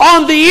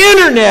on the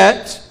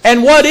internet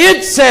and what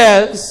it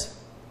says,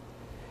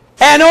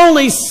 and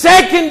only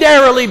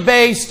secondarily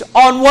based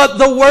on what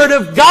the Word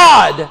of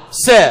God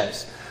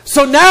says.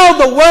 So now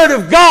the Word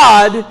of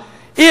God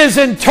is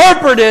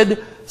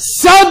interpreted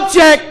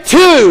subject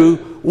to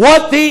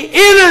what the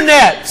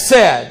internet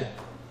said.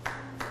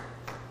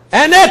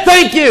 And that,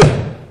 thank you.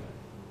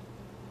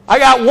 I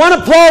got one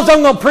applause.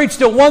 I'm going to preach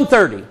till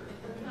 1:30.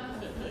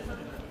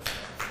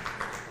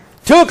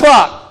 2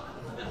 o'clock.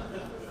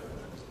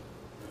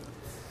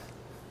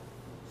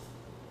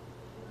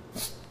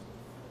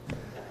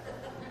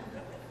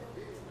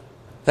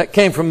 That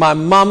came from my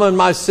mama and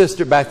my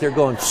sister back there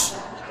going, shh.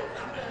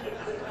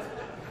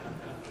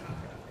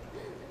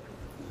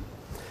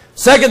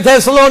 2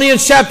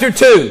 Thessalonians chapter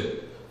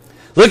 2.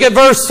 Look at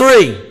verse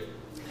 3.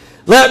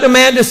 Let no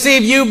man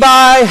deceive you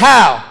by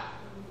how?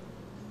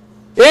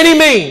 Any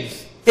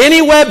means,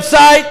 any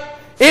website,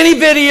 any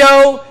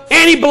video,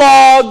 any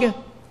blog,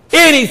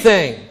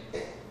 anything.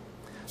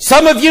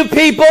 Some of you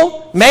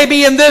people,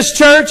 maybe in this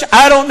church,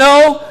 I don't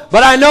know,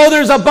 but I know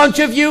there's a bunch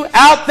of you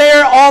out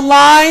there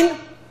online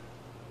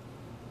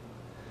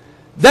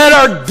that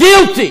are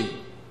guilty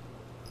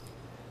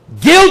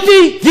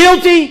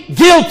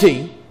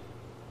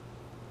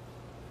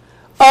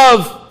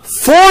of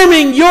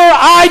forming your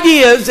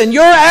ideas and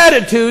your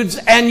attitudes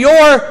and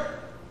your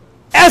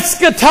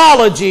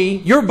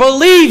eschatology, your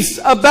beliefs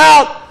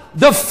about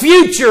the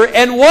future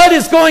and what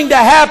is going to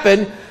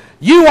happen.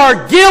 You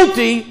are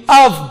guilty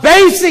of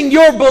basing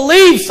your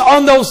beliefs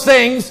on those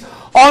things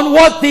on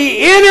what the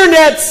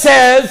internet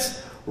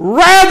says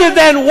rather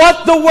than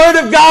what the Word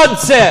of God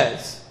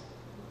says.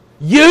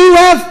 You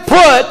have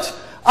put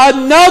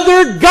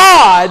another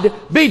God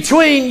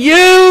between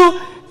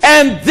you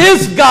and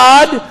this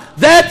God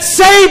that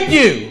saved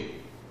you.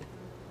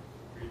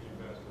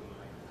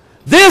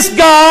 This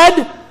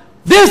God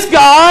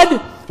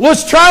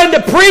was trying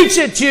to preach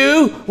at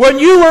you when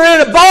you were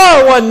in a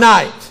bar one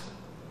night.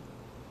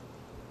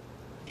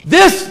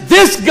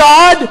 This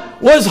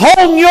God was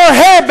holding your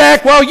hair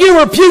back while you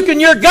were puking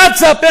your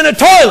guts up in a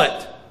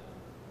toilet.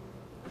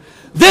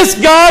 This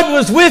God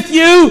was with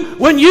you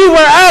when you were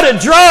out of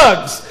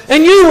drugs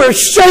and you were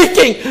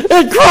shaking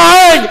and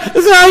crying.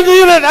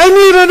 I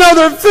need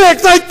another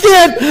fix. I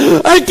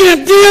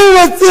can't deal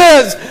with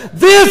this.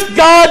 This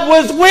God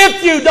was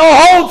with you the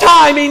whole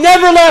time. He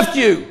never left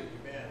you.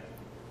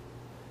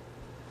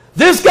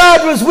 This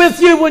God was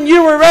with you when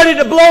you were ready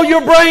to blow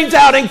your brains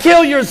out and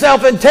kill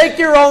yourself and take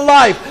your own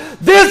life.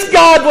 This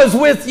God was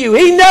with you.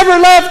 He never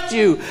left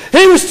you.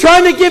 He was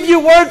trying to give you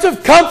words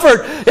of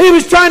comfort. He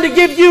was trying to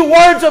give you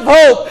words of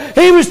hope.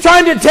 He was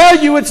trying to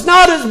tell you it's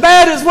not as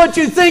bad as what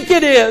you think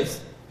it is.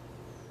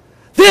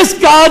 This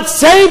God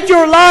saved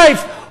your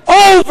life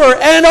over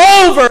and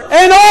over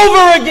and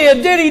over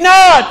again, did He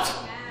not?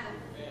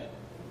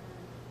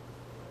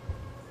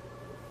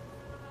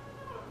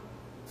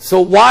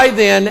 So why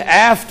then,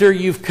 after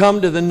you've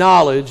come to the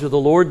knowledge of the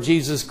Lord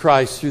Jesus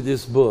Christ through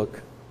this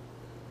book,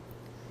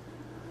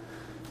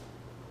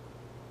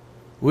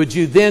 would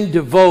you then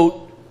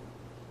devote,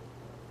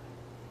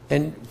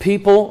 and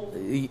people,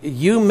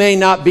 you may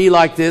not be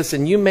like this,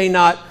 and you may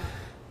not,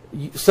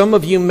 some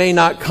of you may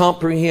not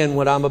comprehend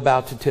what I'm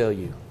about to tell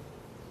you.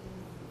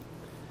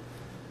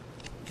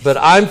 But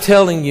I'm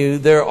telling you,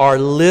 there are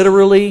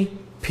literally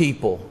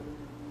people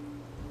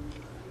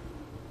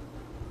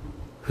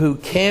who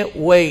can't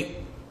wait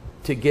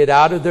to get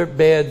out of their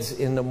beds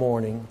in the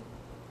morning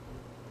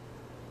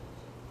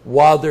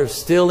while they're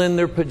still in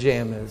their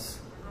pajamas,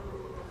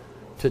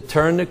 to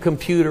turn the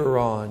computer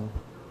on,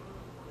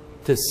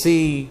 to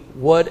see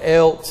what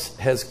else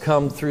has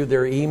come through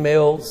their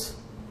emails,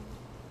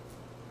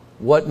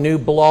 what new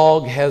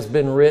blog has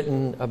been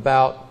written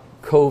about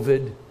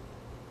COVID,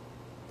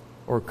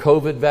 or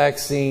COVID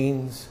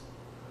vaccines,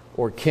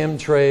 or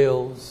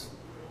chemtrails,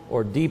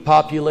 or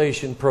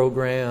depopulation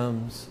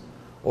programs,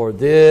 or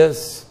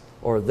this,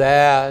 or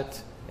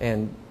that,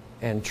 and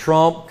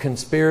Trump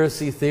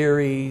conspiracy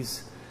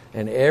theories,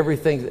 and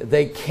everything.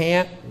 They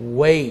can't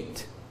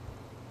wait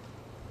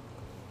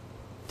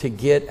to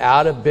get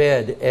out of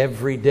bed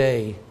every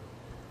day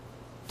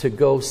to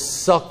go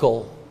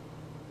suckle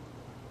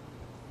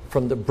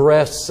from the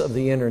breasts of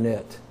the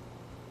internet.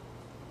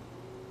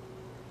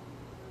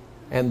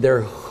 And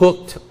they're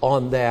hooked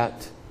on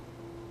that.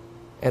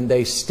 And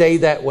they stay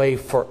that way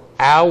for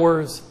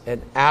hours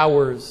and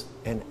hours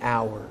and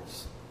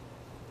hours.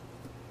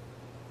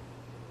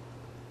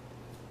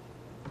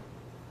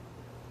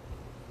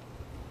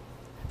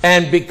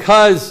 And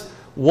because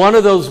one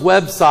of those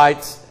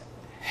websites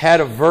had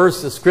a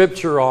verse of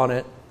scripture on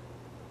it,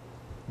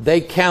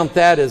 they count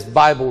that as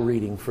Bible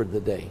reading for the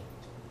day.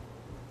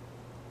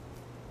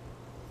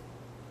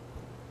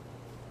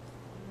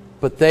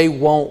 But they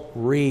won't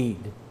read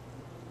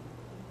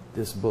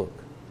this book.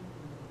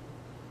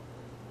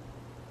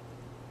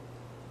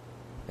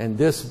 And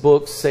this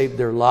book saved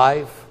their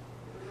life.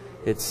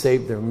 It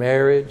saved their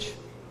marriage.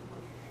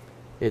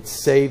 It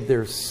saved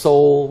their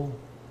soul.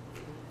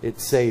 It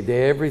saved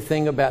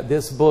everything about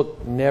this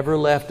book. Never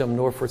left them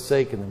nor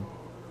forsaken them.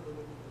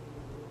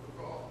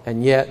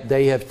 And yet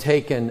they have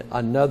taken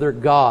another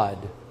God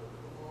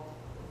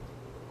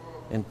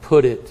and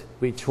put it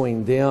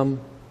between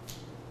them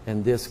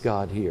and this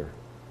God here.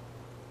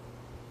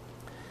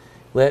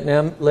 Let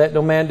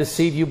no man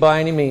deceive you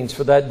by any means,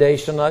 for that day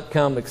shall not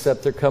come,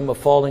 except there come a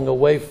falling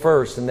away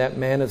first, and that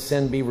man of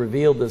sin be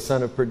revealed, the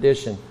son of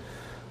perdition,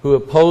 who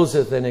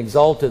opposeth and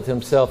exalteth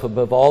himself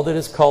above all that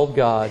is called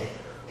God,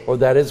 or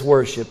that is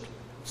worshipped,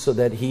 so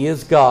that he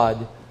is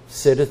God,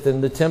 sitteth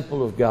in the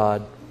temple of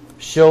God,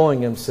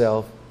 showing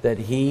himself that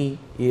he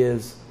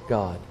is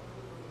God.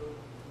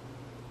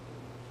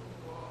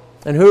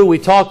 And who are we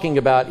talking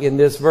about in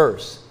this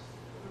verse?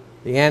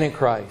 The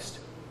Antichrist.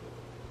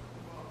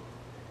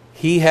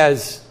 He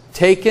has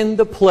taken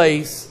the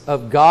place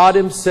of God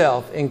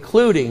Himself,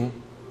 including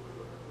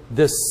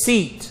the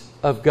seat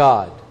of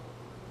God.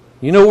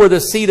 You know where the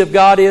seat of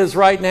God is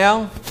right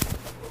now?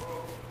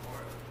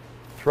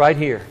 It's right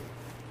here.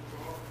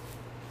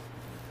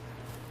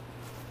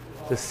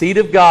 The seat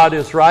of God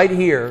is right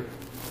here.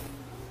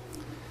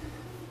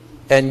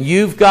 And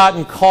you've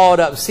gotten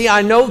caught up. See,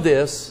 I know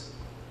this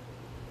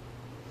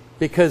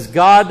because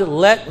God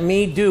let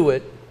me do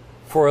it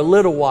for a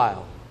little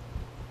while.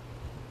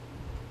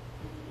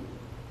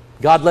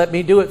 God let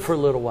me do it for a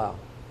little while.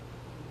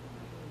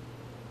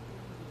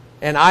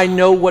 And I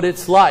know what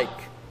it's like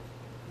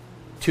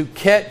to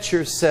catch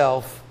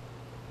yourself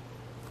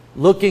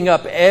looking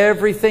up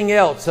everything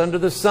else under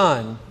the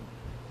sun,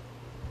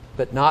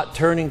 but not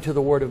turning to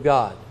the Word of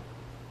God.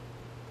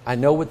 I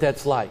know what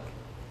that's like.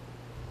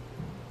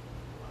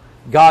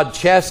 God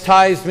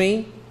chastised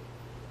me.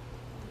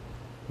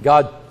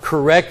 God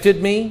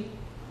corrected me.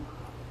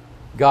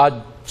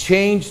 God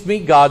changed me.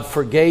 God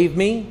forgave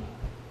me.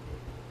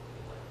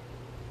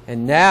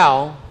 And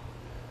now,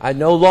 I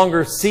no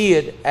longer see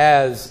it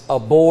as a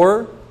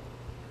bore.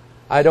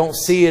 I don't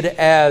see it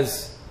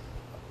as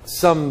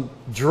some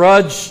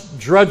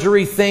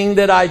drudgery thing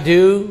that I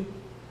do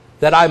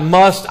that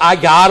I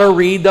gotta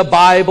read the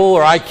Bible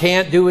or I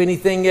can't do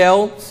anything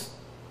else.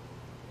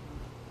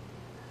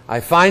 I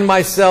find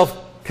myself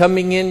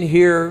coming in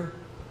here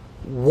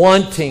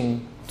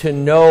wanting to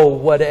know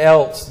what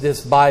else this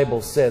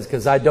Bible says,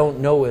 because I don't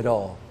know it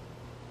all.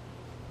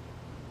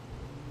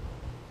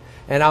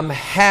 And I'm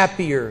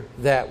happier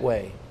that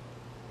way.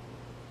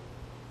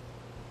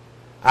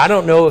 I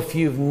don't know if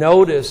you've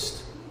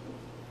noticed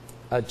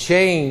a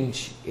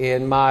change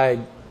in my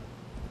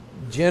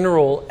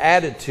general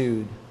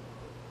attitude,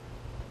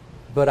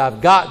 but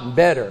I've gotten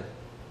better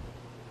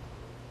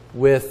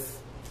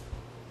with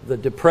the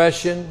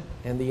depression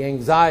and the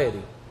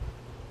anxiety.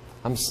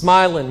 I'm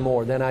smiling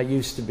more than I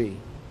used to be.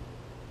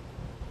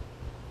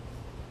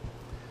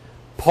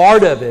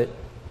 Part of it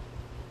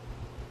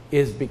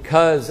is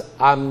because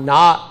I'm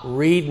not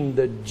reading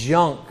the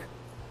junk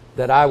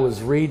that I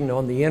was reading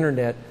on the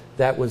internet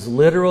that was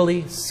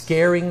literally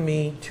scaring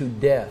me to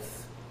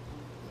death.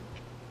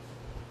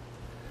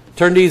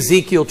 Turn to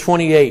Ezekiel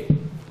 28.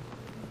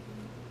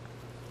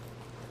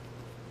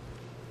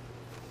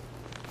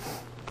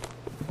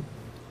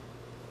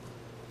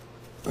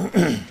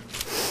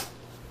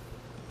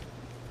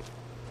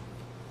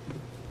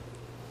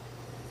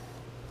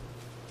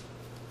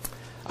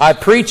 I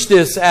preached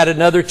this at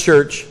another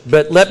church,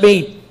 but let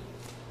me,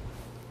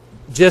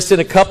 just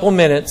in a couple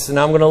minutes, and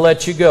I'm going to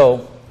let you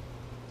go,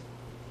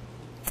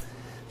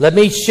 let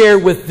me share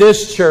with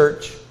this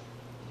church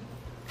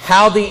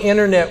how the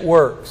internet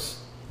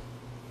works,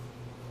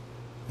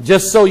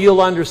 just so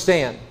you'll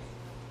understand.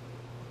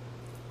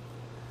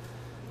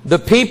 The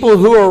people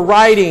who are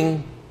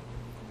writing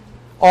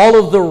all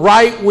of the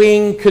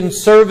right-wing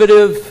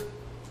conservative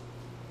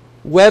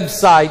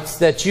websites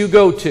that you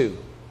go to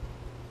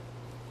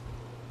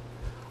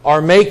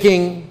are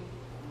making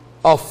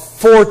a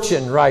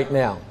fortune right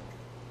now.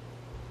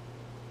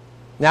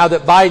 Now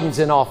that Biden's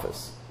in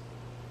office,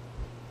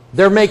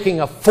 they're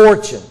making a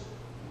fortune.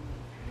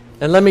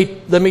 And let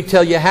me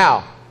tell you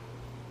how.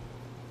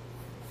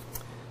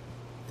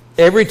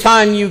 Every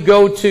time you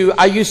go to,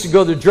 I used to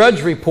go to the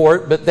Drudge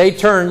Report, but they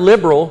turned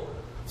liberal,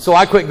 so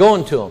I quit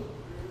going to them.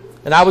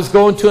 And I was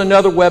going to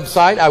another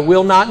website, I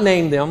will not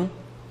name them,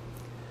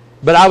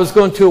 but I was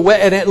going to a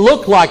web, and it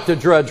looked like the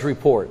Drudge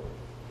Report.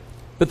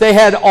 But they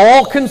had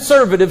all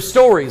conservative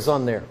stories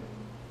on there.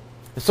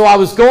 So I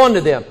was going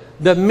to them.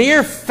 The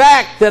mere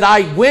fact that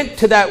I went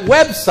to that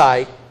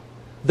website,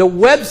 the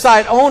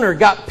website owner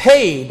got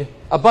paid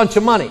a bunch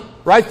of money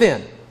right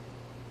then.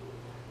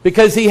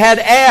 Because he had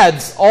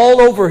ads all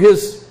over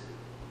his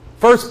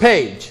first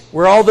page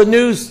where all the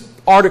news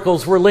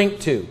articles were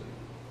linked to.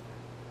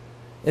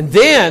 And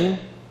then,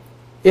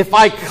 if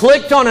I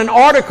clicked on an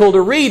article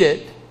to read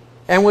it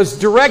and was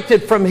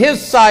directed from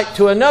his site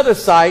to another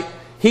site,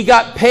 he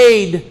got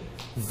paid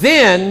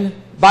then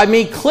by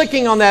me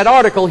clicking on that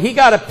article. He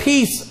got a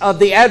piece of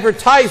the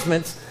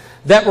advertisements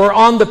that were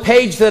on the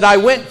page that I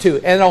went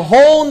to. And a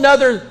whole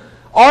nother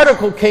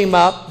article came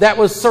up that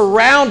was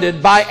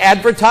surrounded by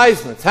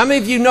advertisements. How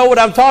many of you know what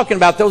I'm talking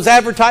about? Those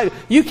advertisements.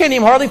 You can't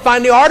even hardly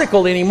find the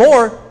article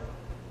anymore.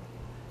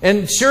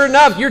 And sure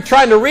enough, you're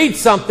trying to read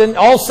something,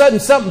 all of a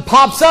sudden something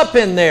pops up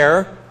in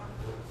there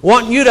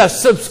wanting you to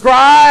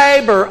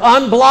subscribe or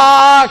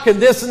unblock and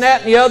this and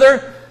that and the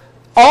other.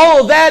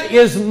 All of that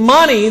is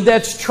money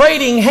that's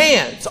trading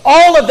hands.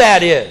 All of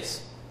that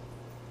is.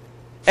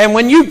 And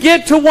when you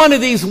get to one of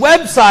these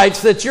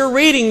websites that you're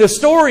reading the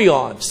story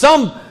on,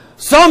 some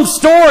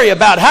story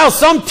about how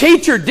some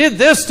teacher did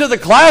this to the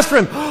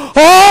classroom.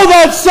 Oh,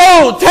 that's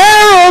so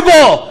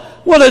terrible.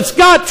 Well, it's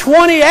got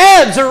 20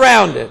 ads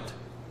around it.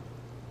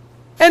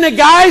 And the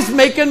guy's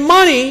making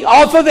money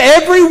off of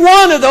every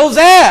one of those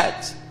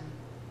ads.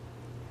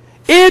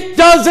 It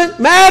doesn't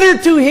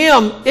matter to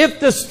him if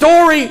the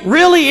story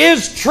really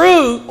is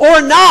true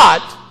or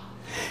not.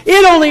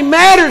 It only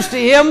matters to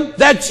him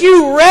that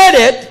you read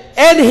it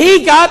and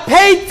he got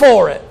paid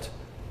for it.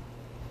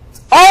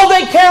 All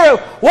they care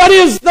about. What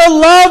is the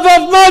love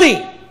of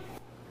money?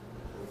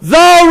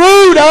 The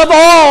root of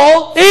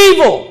all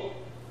evil.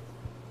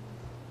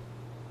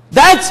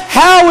 That's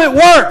how it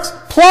works.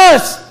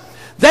 Plus,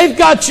 they've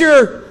got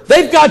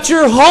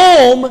your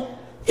home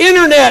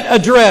internet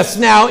address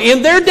now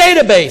in their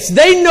database.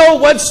 They know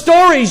what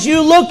stories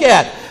you look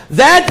at.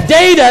 That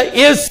data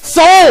is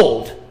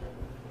sold.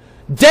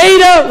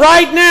 Data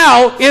right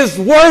now is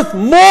worth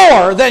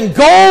more than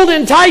gold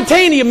and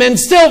titanium and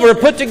silver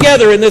put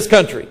together in this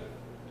country.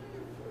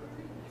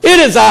 It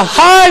is a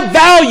high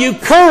value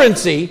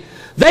currency.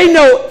 They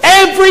know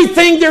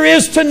everything there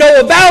is to know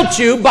about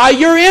you by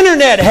your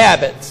internet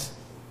habits.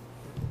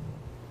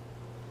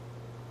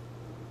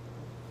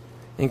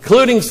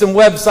 Including some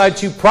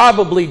websites you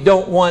probably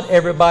don't want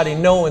everybody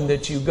knowing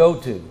that you go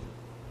to.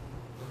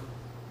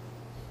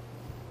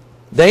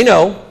 They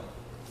know.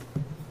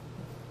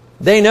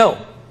 They know.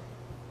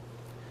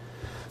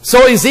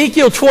 So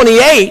Ezekiel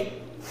 28,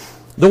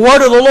 the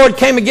word of the Lord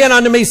came again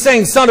unto me,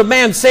 saying, Son of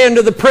man, say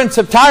unto the prince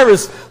of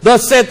Tyrus,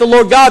 Thus saith the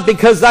Lord God,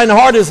 because thine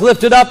heart is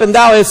lifted up, and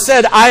thou hast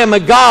said, I am a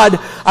God,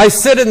 I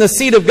sit in the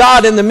seat of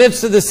God in the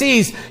midst of the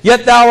seas.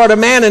 Yet thou art a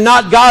man and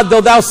not God,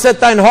 though thou set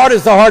thine heart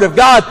as the heart of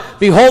God.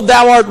 Behold,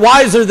 thou art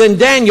wiser than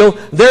Daniel.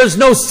 There is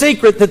no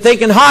secret that they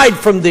can hide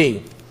from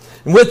thee.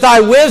 And with thy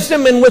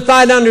wisdom and with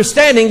thine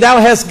understanding, thou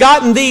hast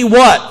gotten thee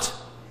what?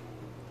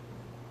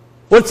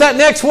 What's that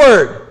next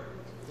word?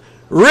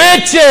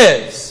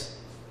 Riches.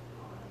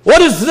 What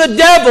does the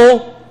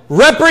devil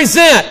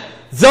represent?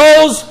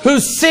 Those who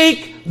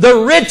seek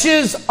the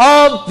riches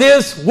of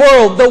this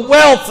world, the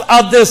wealth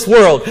of this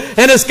world,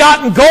 and has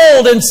gotten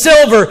gold and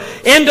silver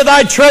into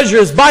thy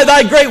treasures. By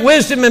thy great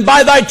wisdom and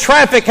by thy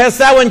traffic hast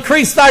thou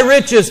increased thy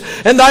riches,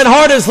 and thine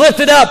heart is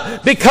lifted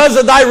up because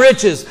of thy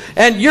riches.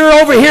 And you're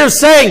over here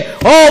saying,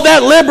 oh,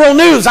 that liberal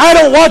news. I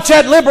don't watch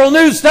that liberal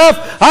news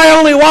stuff. I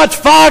only watch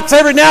Fox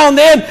every now and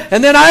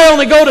then I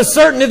only go to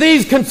certain of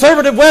these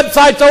conservative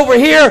websites over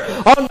here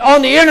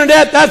on the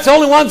internet. That's the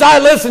only ones I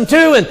listen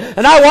to,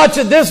 and I watch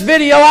this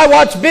video, I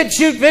watch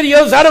BitChute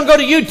videos, I don't go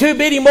to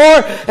YouTube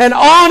anymore, and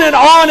on and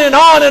on and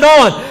on and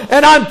on.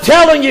 And I'm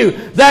telling you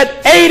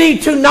that 80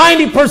 to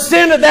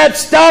 90% of that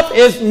stuff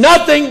is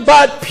nothing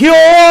but pure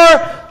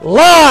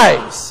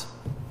lies.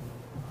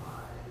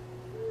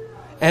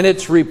 And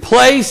it's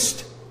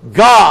replaced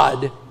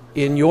God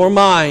in your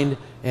mind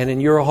and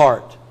in your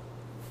heart.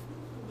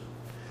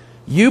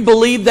 You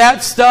believe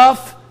that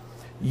stuff,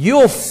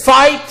 you'll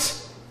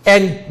fight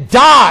and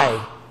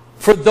die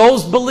for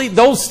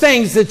those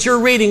things that you're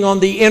reading on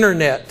the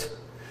internet.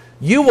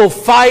 You will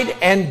fight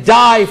and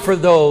die for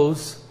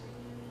those.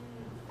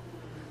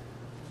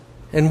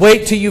 And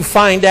wait till you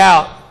find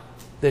out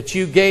that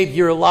you gave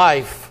your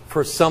life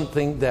for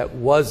something that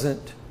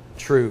wasn't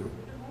true.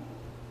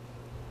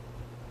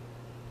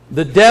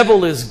 The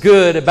devil is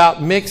good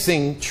about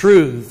mixing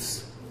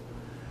truths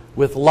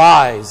with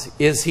lies,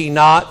 is he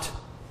not?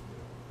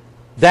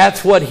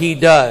 That's what he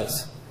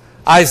does.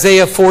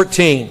 Isaiah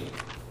 14.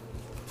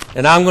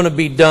 And I'm going to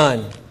be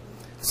done.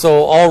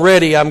 So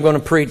already I'm going to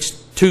preach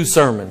 2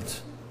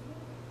 sermons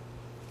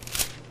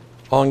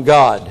on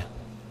God.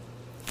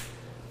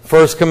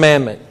 First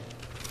commandment.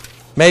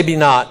 Maybe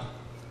not.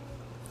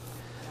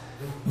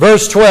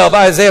 Verse 12,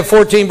 Isaiah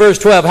 14, verse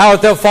 12. How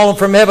art thou fallen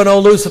from heaven, O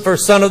Lucifer,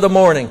 son of the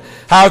morning?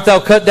 How art thou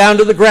cut down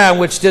to the ground,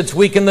 which didst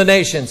weaken the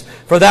nations?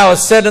 For thou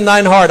hast said in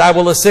thine heart, I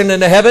will ascend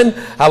into heaven.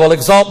 I will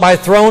exalt my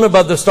throne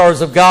above the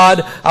stars of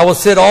God. I will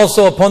sit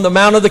also upon the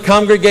mount of the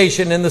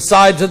congregation in the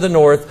sides of the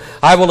north.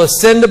 I will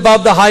ascend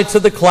above the heights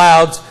of the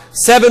clouds.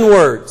 7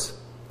 words.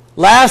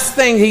 Last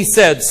thing he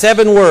said,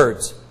 7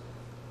 words.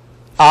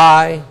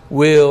 I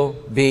will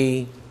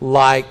be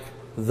like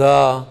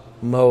the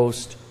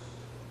Most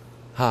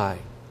High.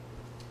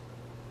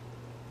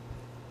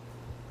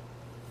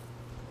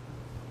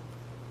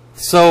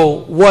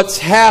 So what's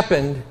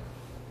happened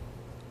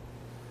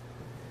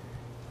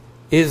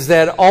is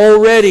that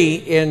already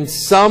in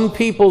some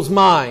people's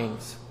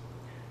minds,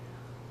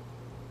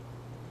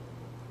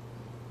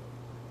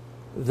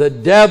 the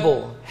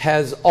devil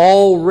has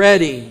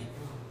already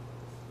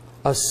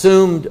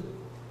assumed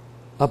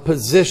a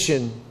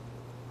position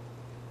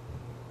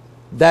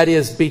that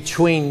is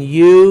between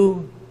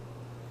you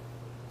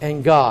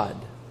and God.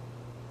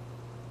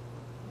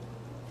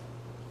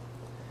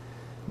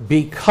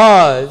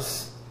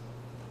 Because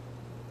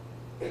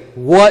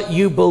what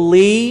you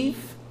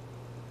believe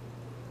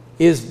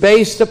is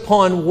based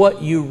upon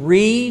what you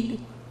read,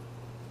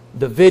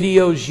 the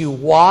videos you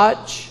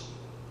watch,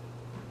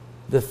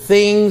 the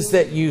things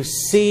that you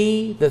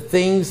see, the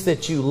things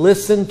that you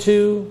listen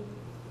to.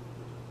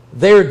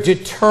 They're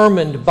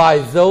determined by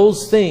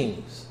those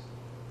things.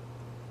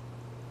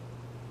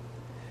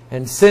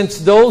 And since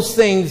those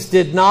things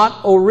did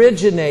not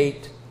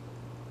originate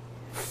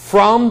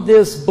from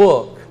this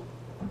book,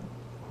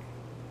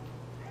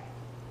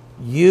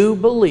 you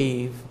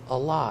believe a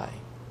lie.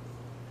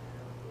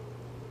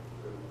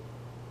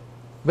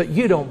 But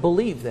you don't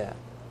believe that.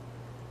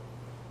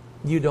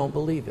 You don't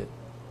believe it.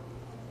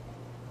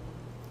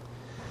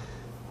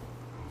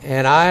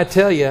 And I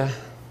tell you,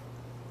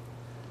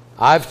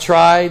 I've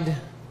tried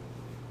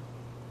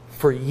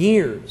for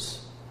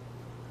years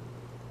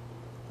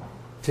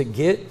to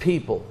get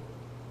people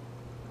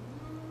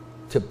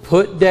to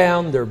put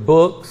down their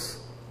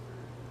books,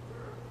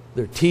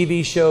 their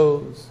TV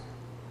shows,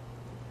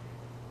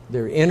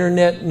 their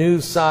internet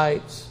news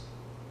sites,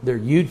 their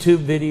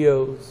YouTube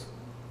videos,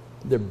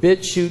 their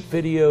BitChute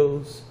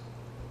videos,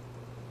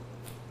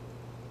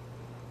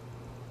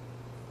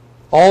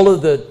 all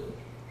of the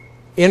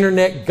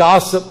internet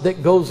gossip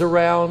that goes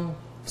around,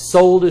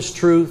 sold as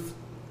truth,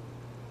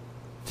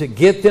 to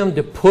get them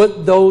to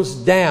put those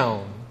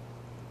down,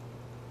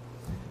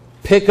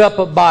 pick up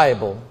a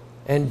Bible,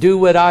 and do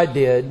what I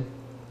did.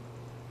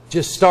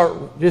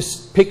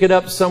 Just pick it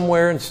up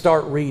somewhere and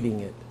start reading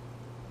it.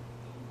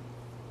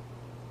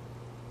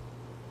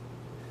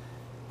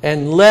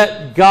 And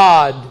let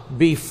God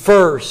be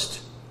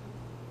first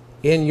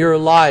in your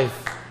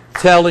life,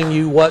 telling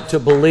you what to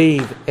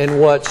believe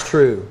and what's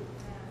true.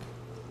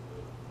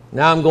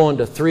 Now I'm going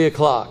to 3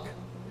 o'clock.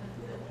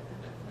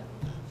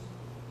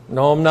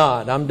 No, I'm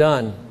not. I'm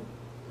done.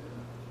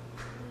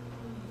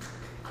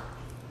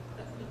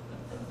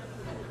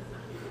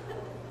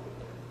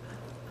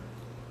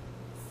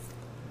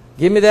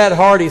 Give me that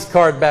Hardee's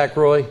card back,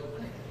 Roy.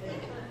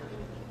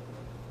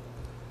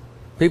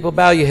 People,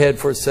 bow your head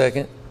for a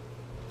second.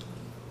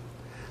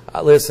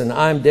 Listen,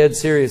 I'm dead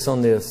serious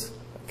on this.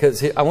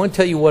 Because I want to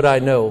tell you what I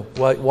know.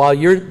 While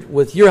you're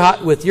with your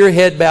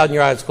head bowed and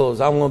your eyes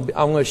closed, I'm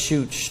going to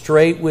shoot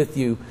straight with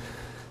you.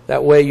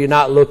 That way you're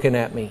not looking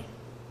at me.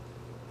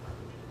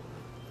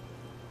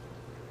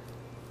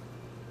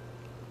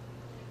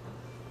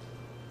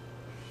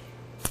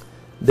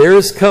 There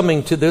is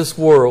coming to this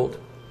world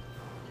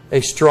a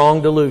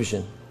strong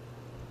delusion.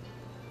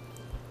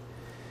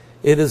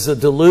 It is a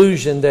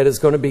delusion that is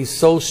going to be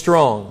so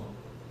strong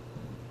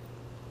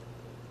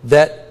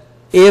that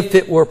if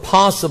it were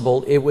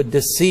possible, it would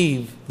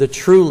deceive the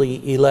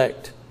truly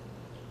elect.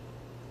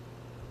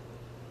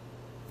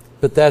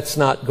 But that's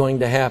not going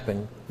to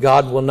happen.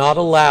 God will not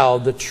allow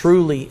the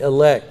truly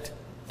elect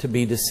to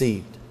be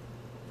deceived.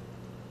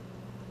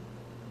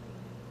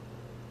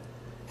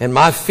 And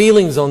my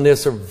feelings on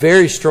this are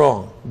very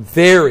strong.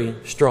 Very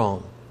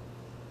strong.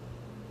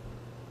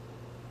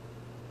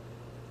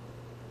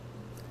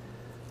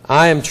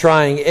 I am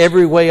trying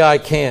every way I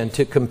can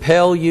to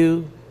compel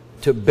you,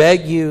 to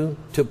beg you,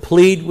 to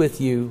plead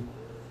with you,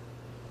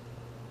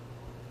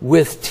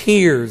 with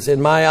tears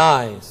in my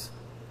eyes,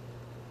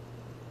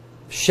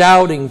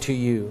 shouting to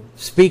you,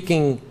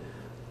 speaking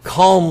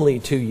calmly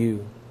to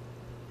you,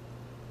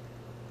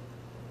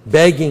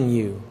 begging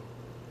you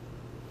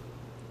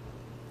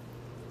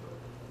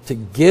to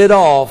get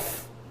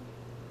off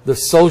the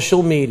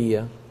social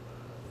media,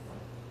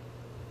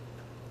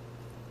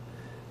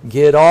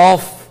 get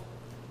off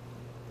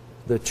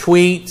the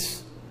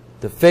tweets,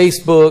 the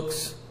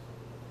Facebooks,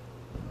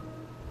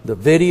 the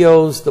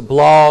videos, the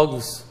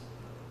blogs.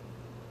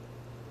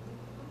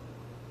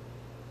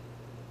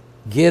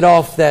 Get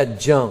off that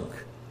junk.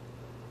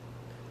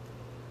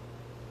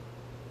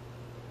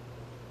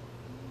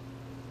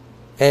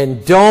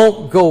 And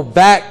don't go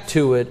back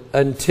to it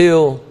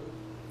until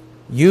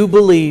you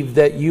believe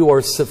that you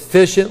are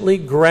sufficiently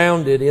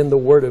grounded in the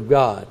Word of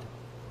God.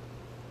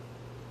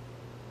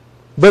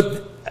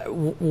 But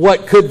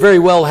what could very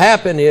well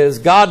happen is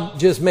God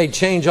just may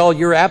change all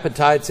your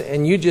appetites,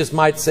 and you just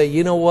might say,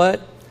 you know what?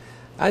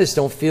 I just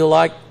don't feel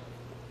like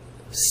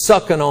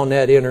sucking on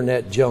that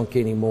internet junk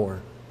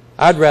anymore.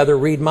 I'd rather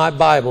read my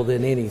Bible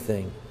than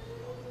anything.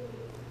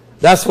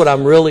 That's what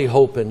I'm really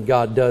hoping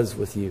God does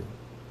with you.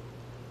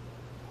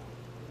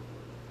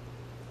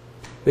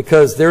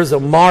 Because there's a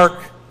mark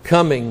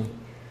coming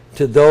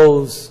to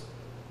those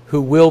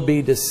who will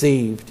be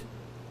deceived.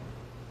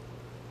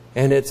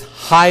 And it's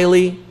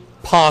highly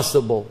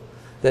possible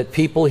that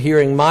people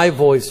hearing my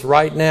voice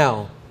right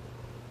now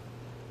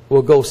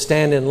will go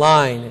stand in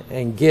line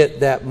and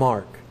get that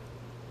mark.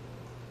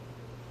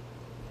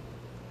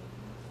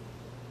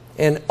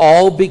 And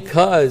all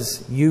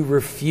because you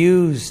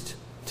refused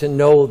to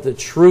know the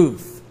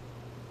truth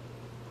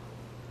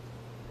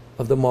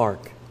of the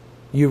mark.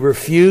 You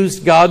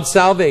refused God's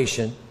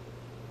salvation.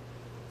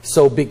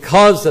 So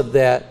because of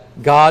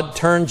that, God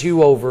turned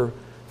you over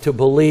to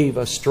believe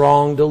a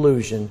strong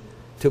delusion,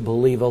 to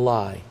believe a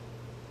lie.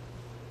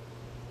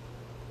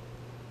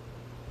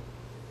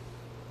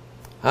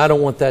 I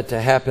don't want that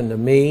to happen to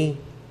me.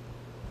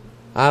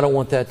 I don't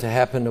want that to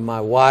happen to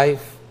my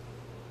wife,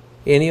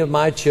 any of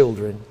my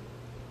children,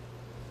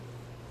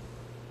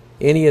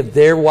 any of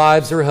their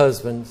wives or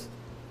husbands,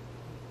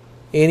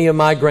 any of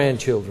my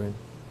grandchildren,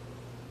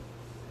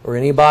 or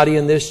anybody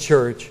in this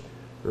church,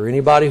 or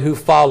anybody who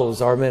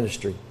follows our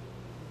ministry.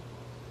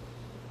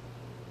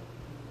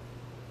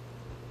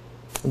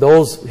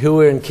 Those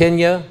who are in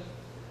Kenya,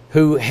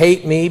 who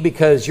hate me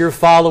because you're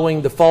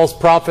following the false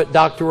prophet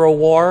Dr.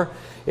 O'War,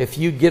 if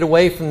you get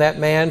away from that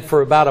man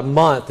for about a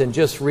month and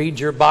just read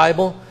your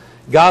Bible,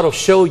 God will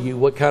show you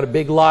what kind of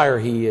big liar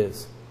he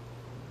is.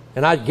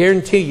 And I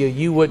guarantee you,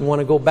 you wouldn't want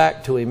to go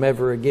back to him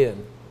ever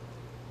again.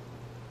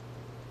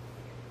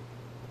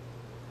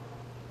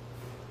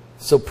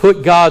 So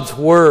put God's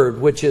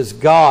Word, which is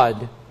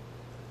God,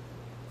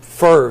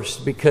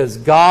 first, because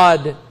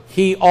God,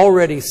 He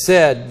already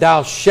said,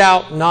 "Thou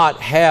shalt not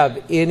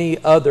have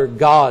any other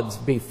gods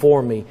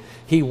before me."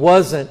 He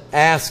wasn't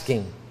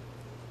asking.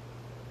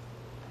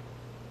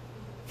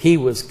 He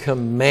was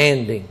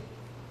commanding.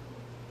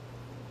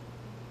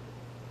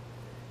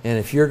 And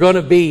if you're going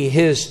to be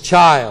His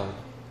child,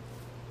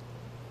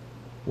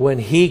 when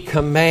He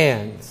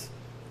commands,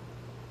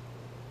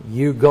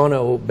 you're going to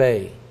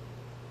obey.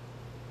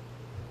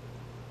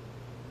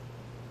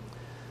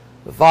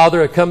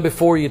 Father, I come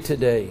before you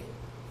today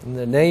in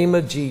the name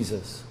of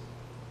Jesus,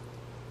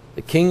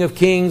 the King of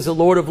Kings, the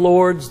Lord of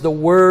Lords, the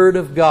Word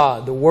of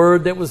God, the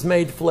Word that was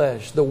made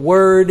flesh, the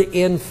Word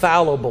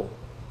infallible.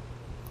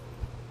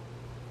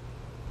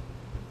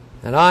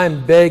 And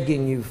I'm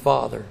begging you,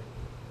 Father,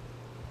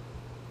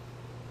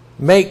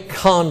 make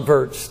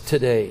converts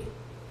today.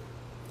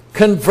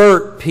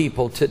 Convert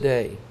people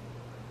today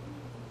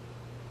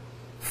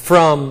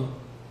from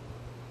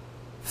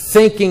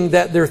thinking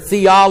that their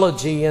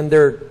theology and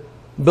their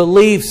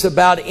beliefs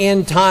about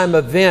end time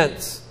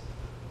events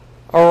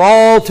are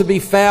all to be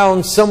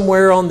found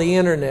somewhere on the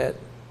internet.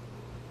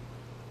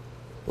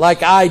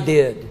 like I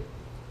did.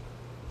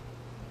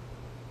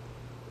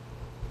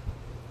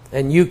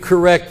 And you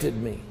corrected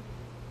me.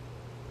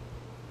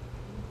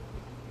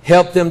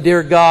 Help them,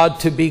 dear God,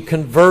 to be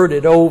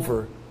converted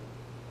over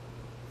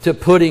to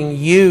putting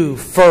you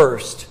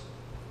first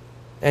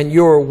and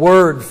your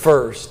word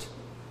first,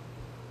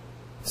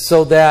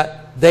 so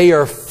that they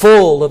are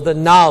full of the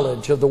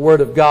knowledge of the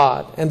Word of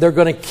God, and they're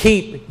going to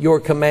keep your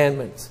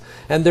commandments,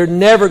 and they're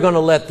never going to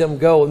let them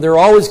go, and they're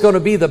always going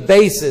to be the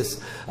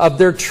basis of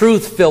their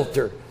truth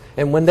filter.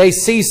 And when they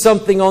see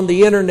something on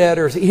the internet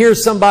or hear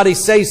somebody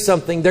say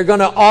something, they're going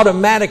to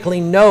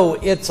automatically know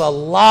it's a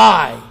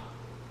lie,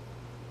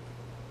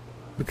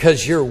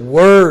 because your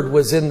word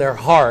was in their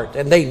heart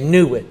and they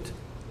knew it.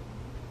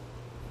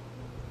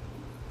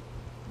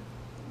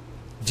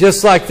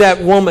 Just like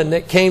that woman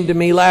that came to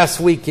me last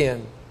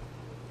weekend.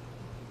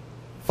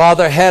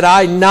 Father, had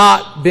I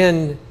not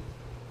been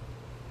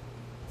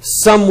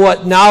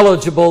somewhat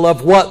knowledgeable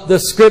of what the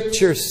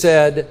Scripture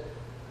said,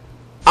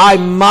 I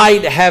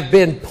might have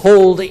been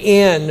pulled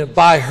in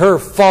by her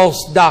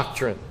false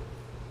doctrine.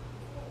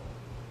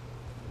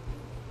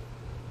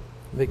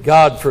 But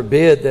God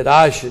forbid that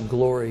I should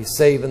glory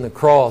save in the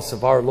cross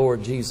of our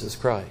Lord Jesus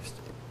Christ.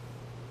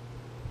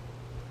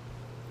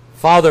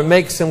 Father,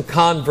 make some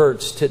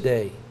converts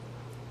today.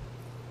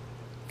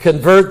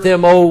 Convert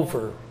them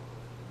over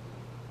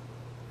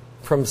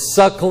from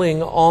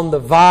suckling on the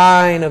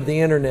vine of the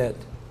internet,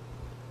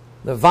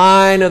 the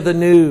vine of the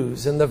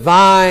news, and the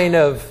vine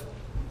of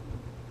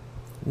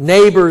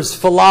neighbors'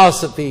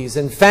 philosophies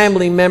and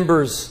family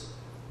members'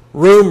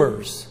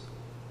 rumors.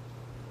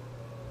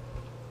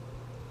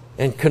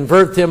 And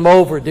convert them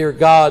over, dear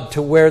God,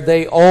 to where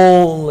they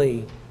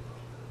only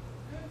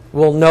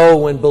will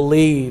know and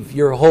believe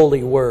your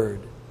holy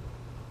word.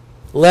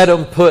 Let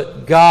them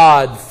put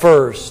God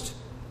first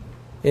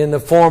in the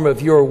form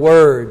of your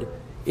word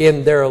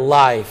in their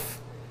life.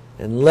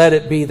 And let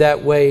it be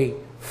that way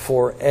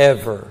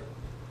forever.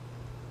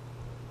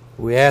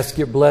 We ask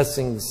your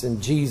blessings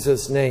in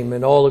Jesus' name.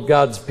 And all of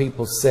God's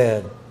people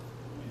said,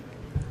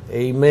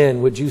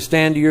 amen. Would you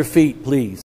stand to your feet, please?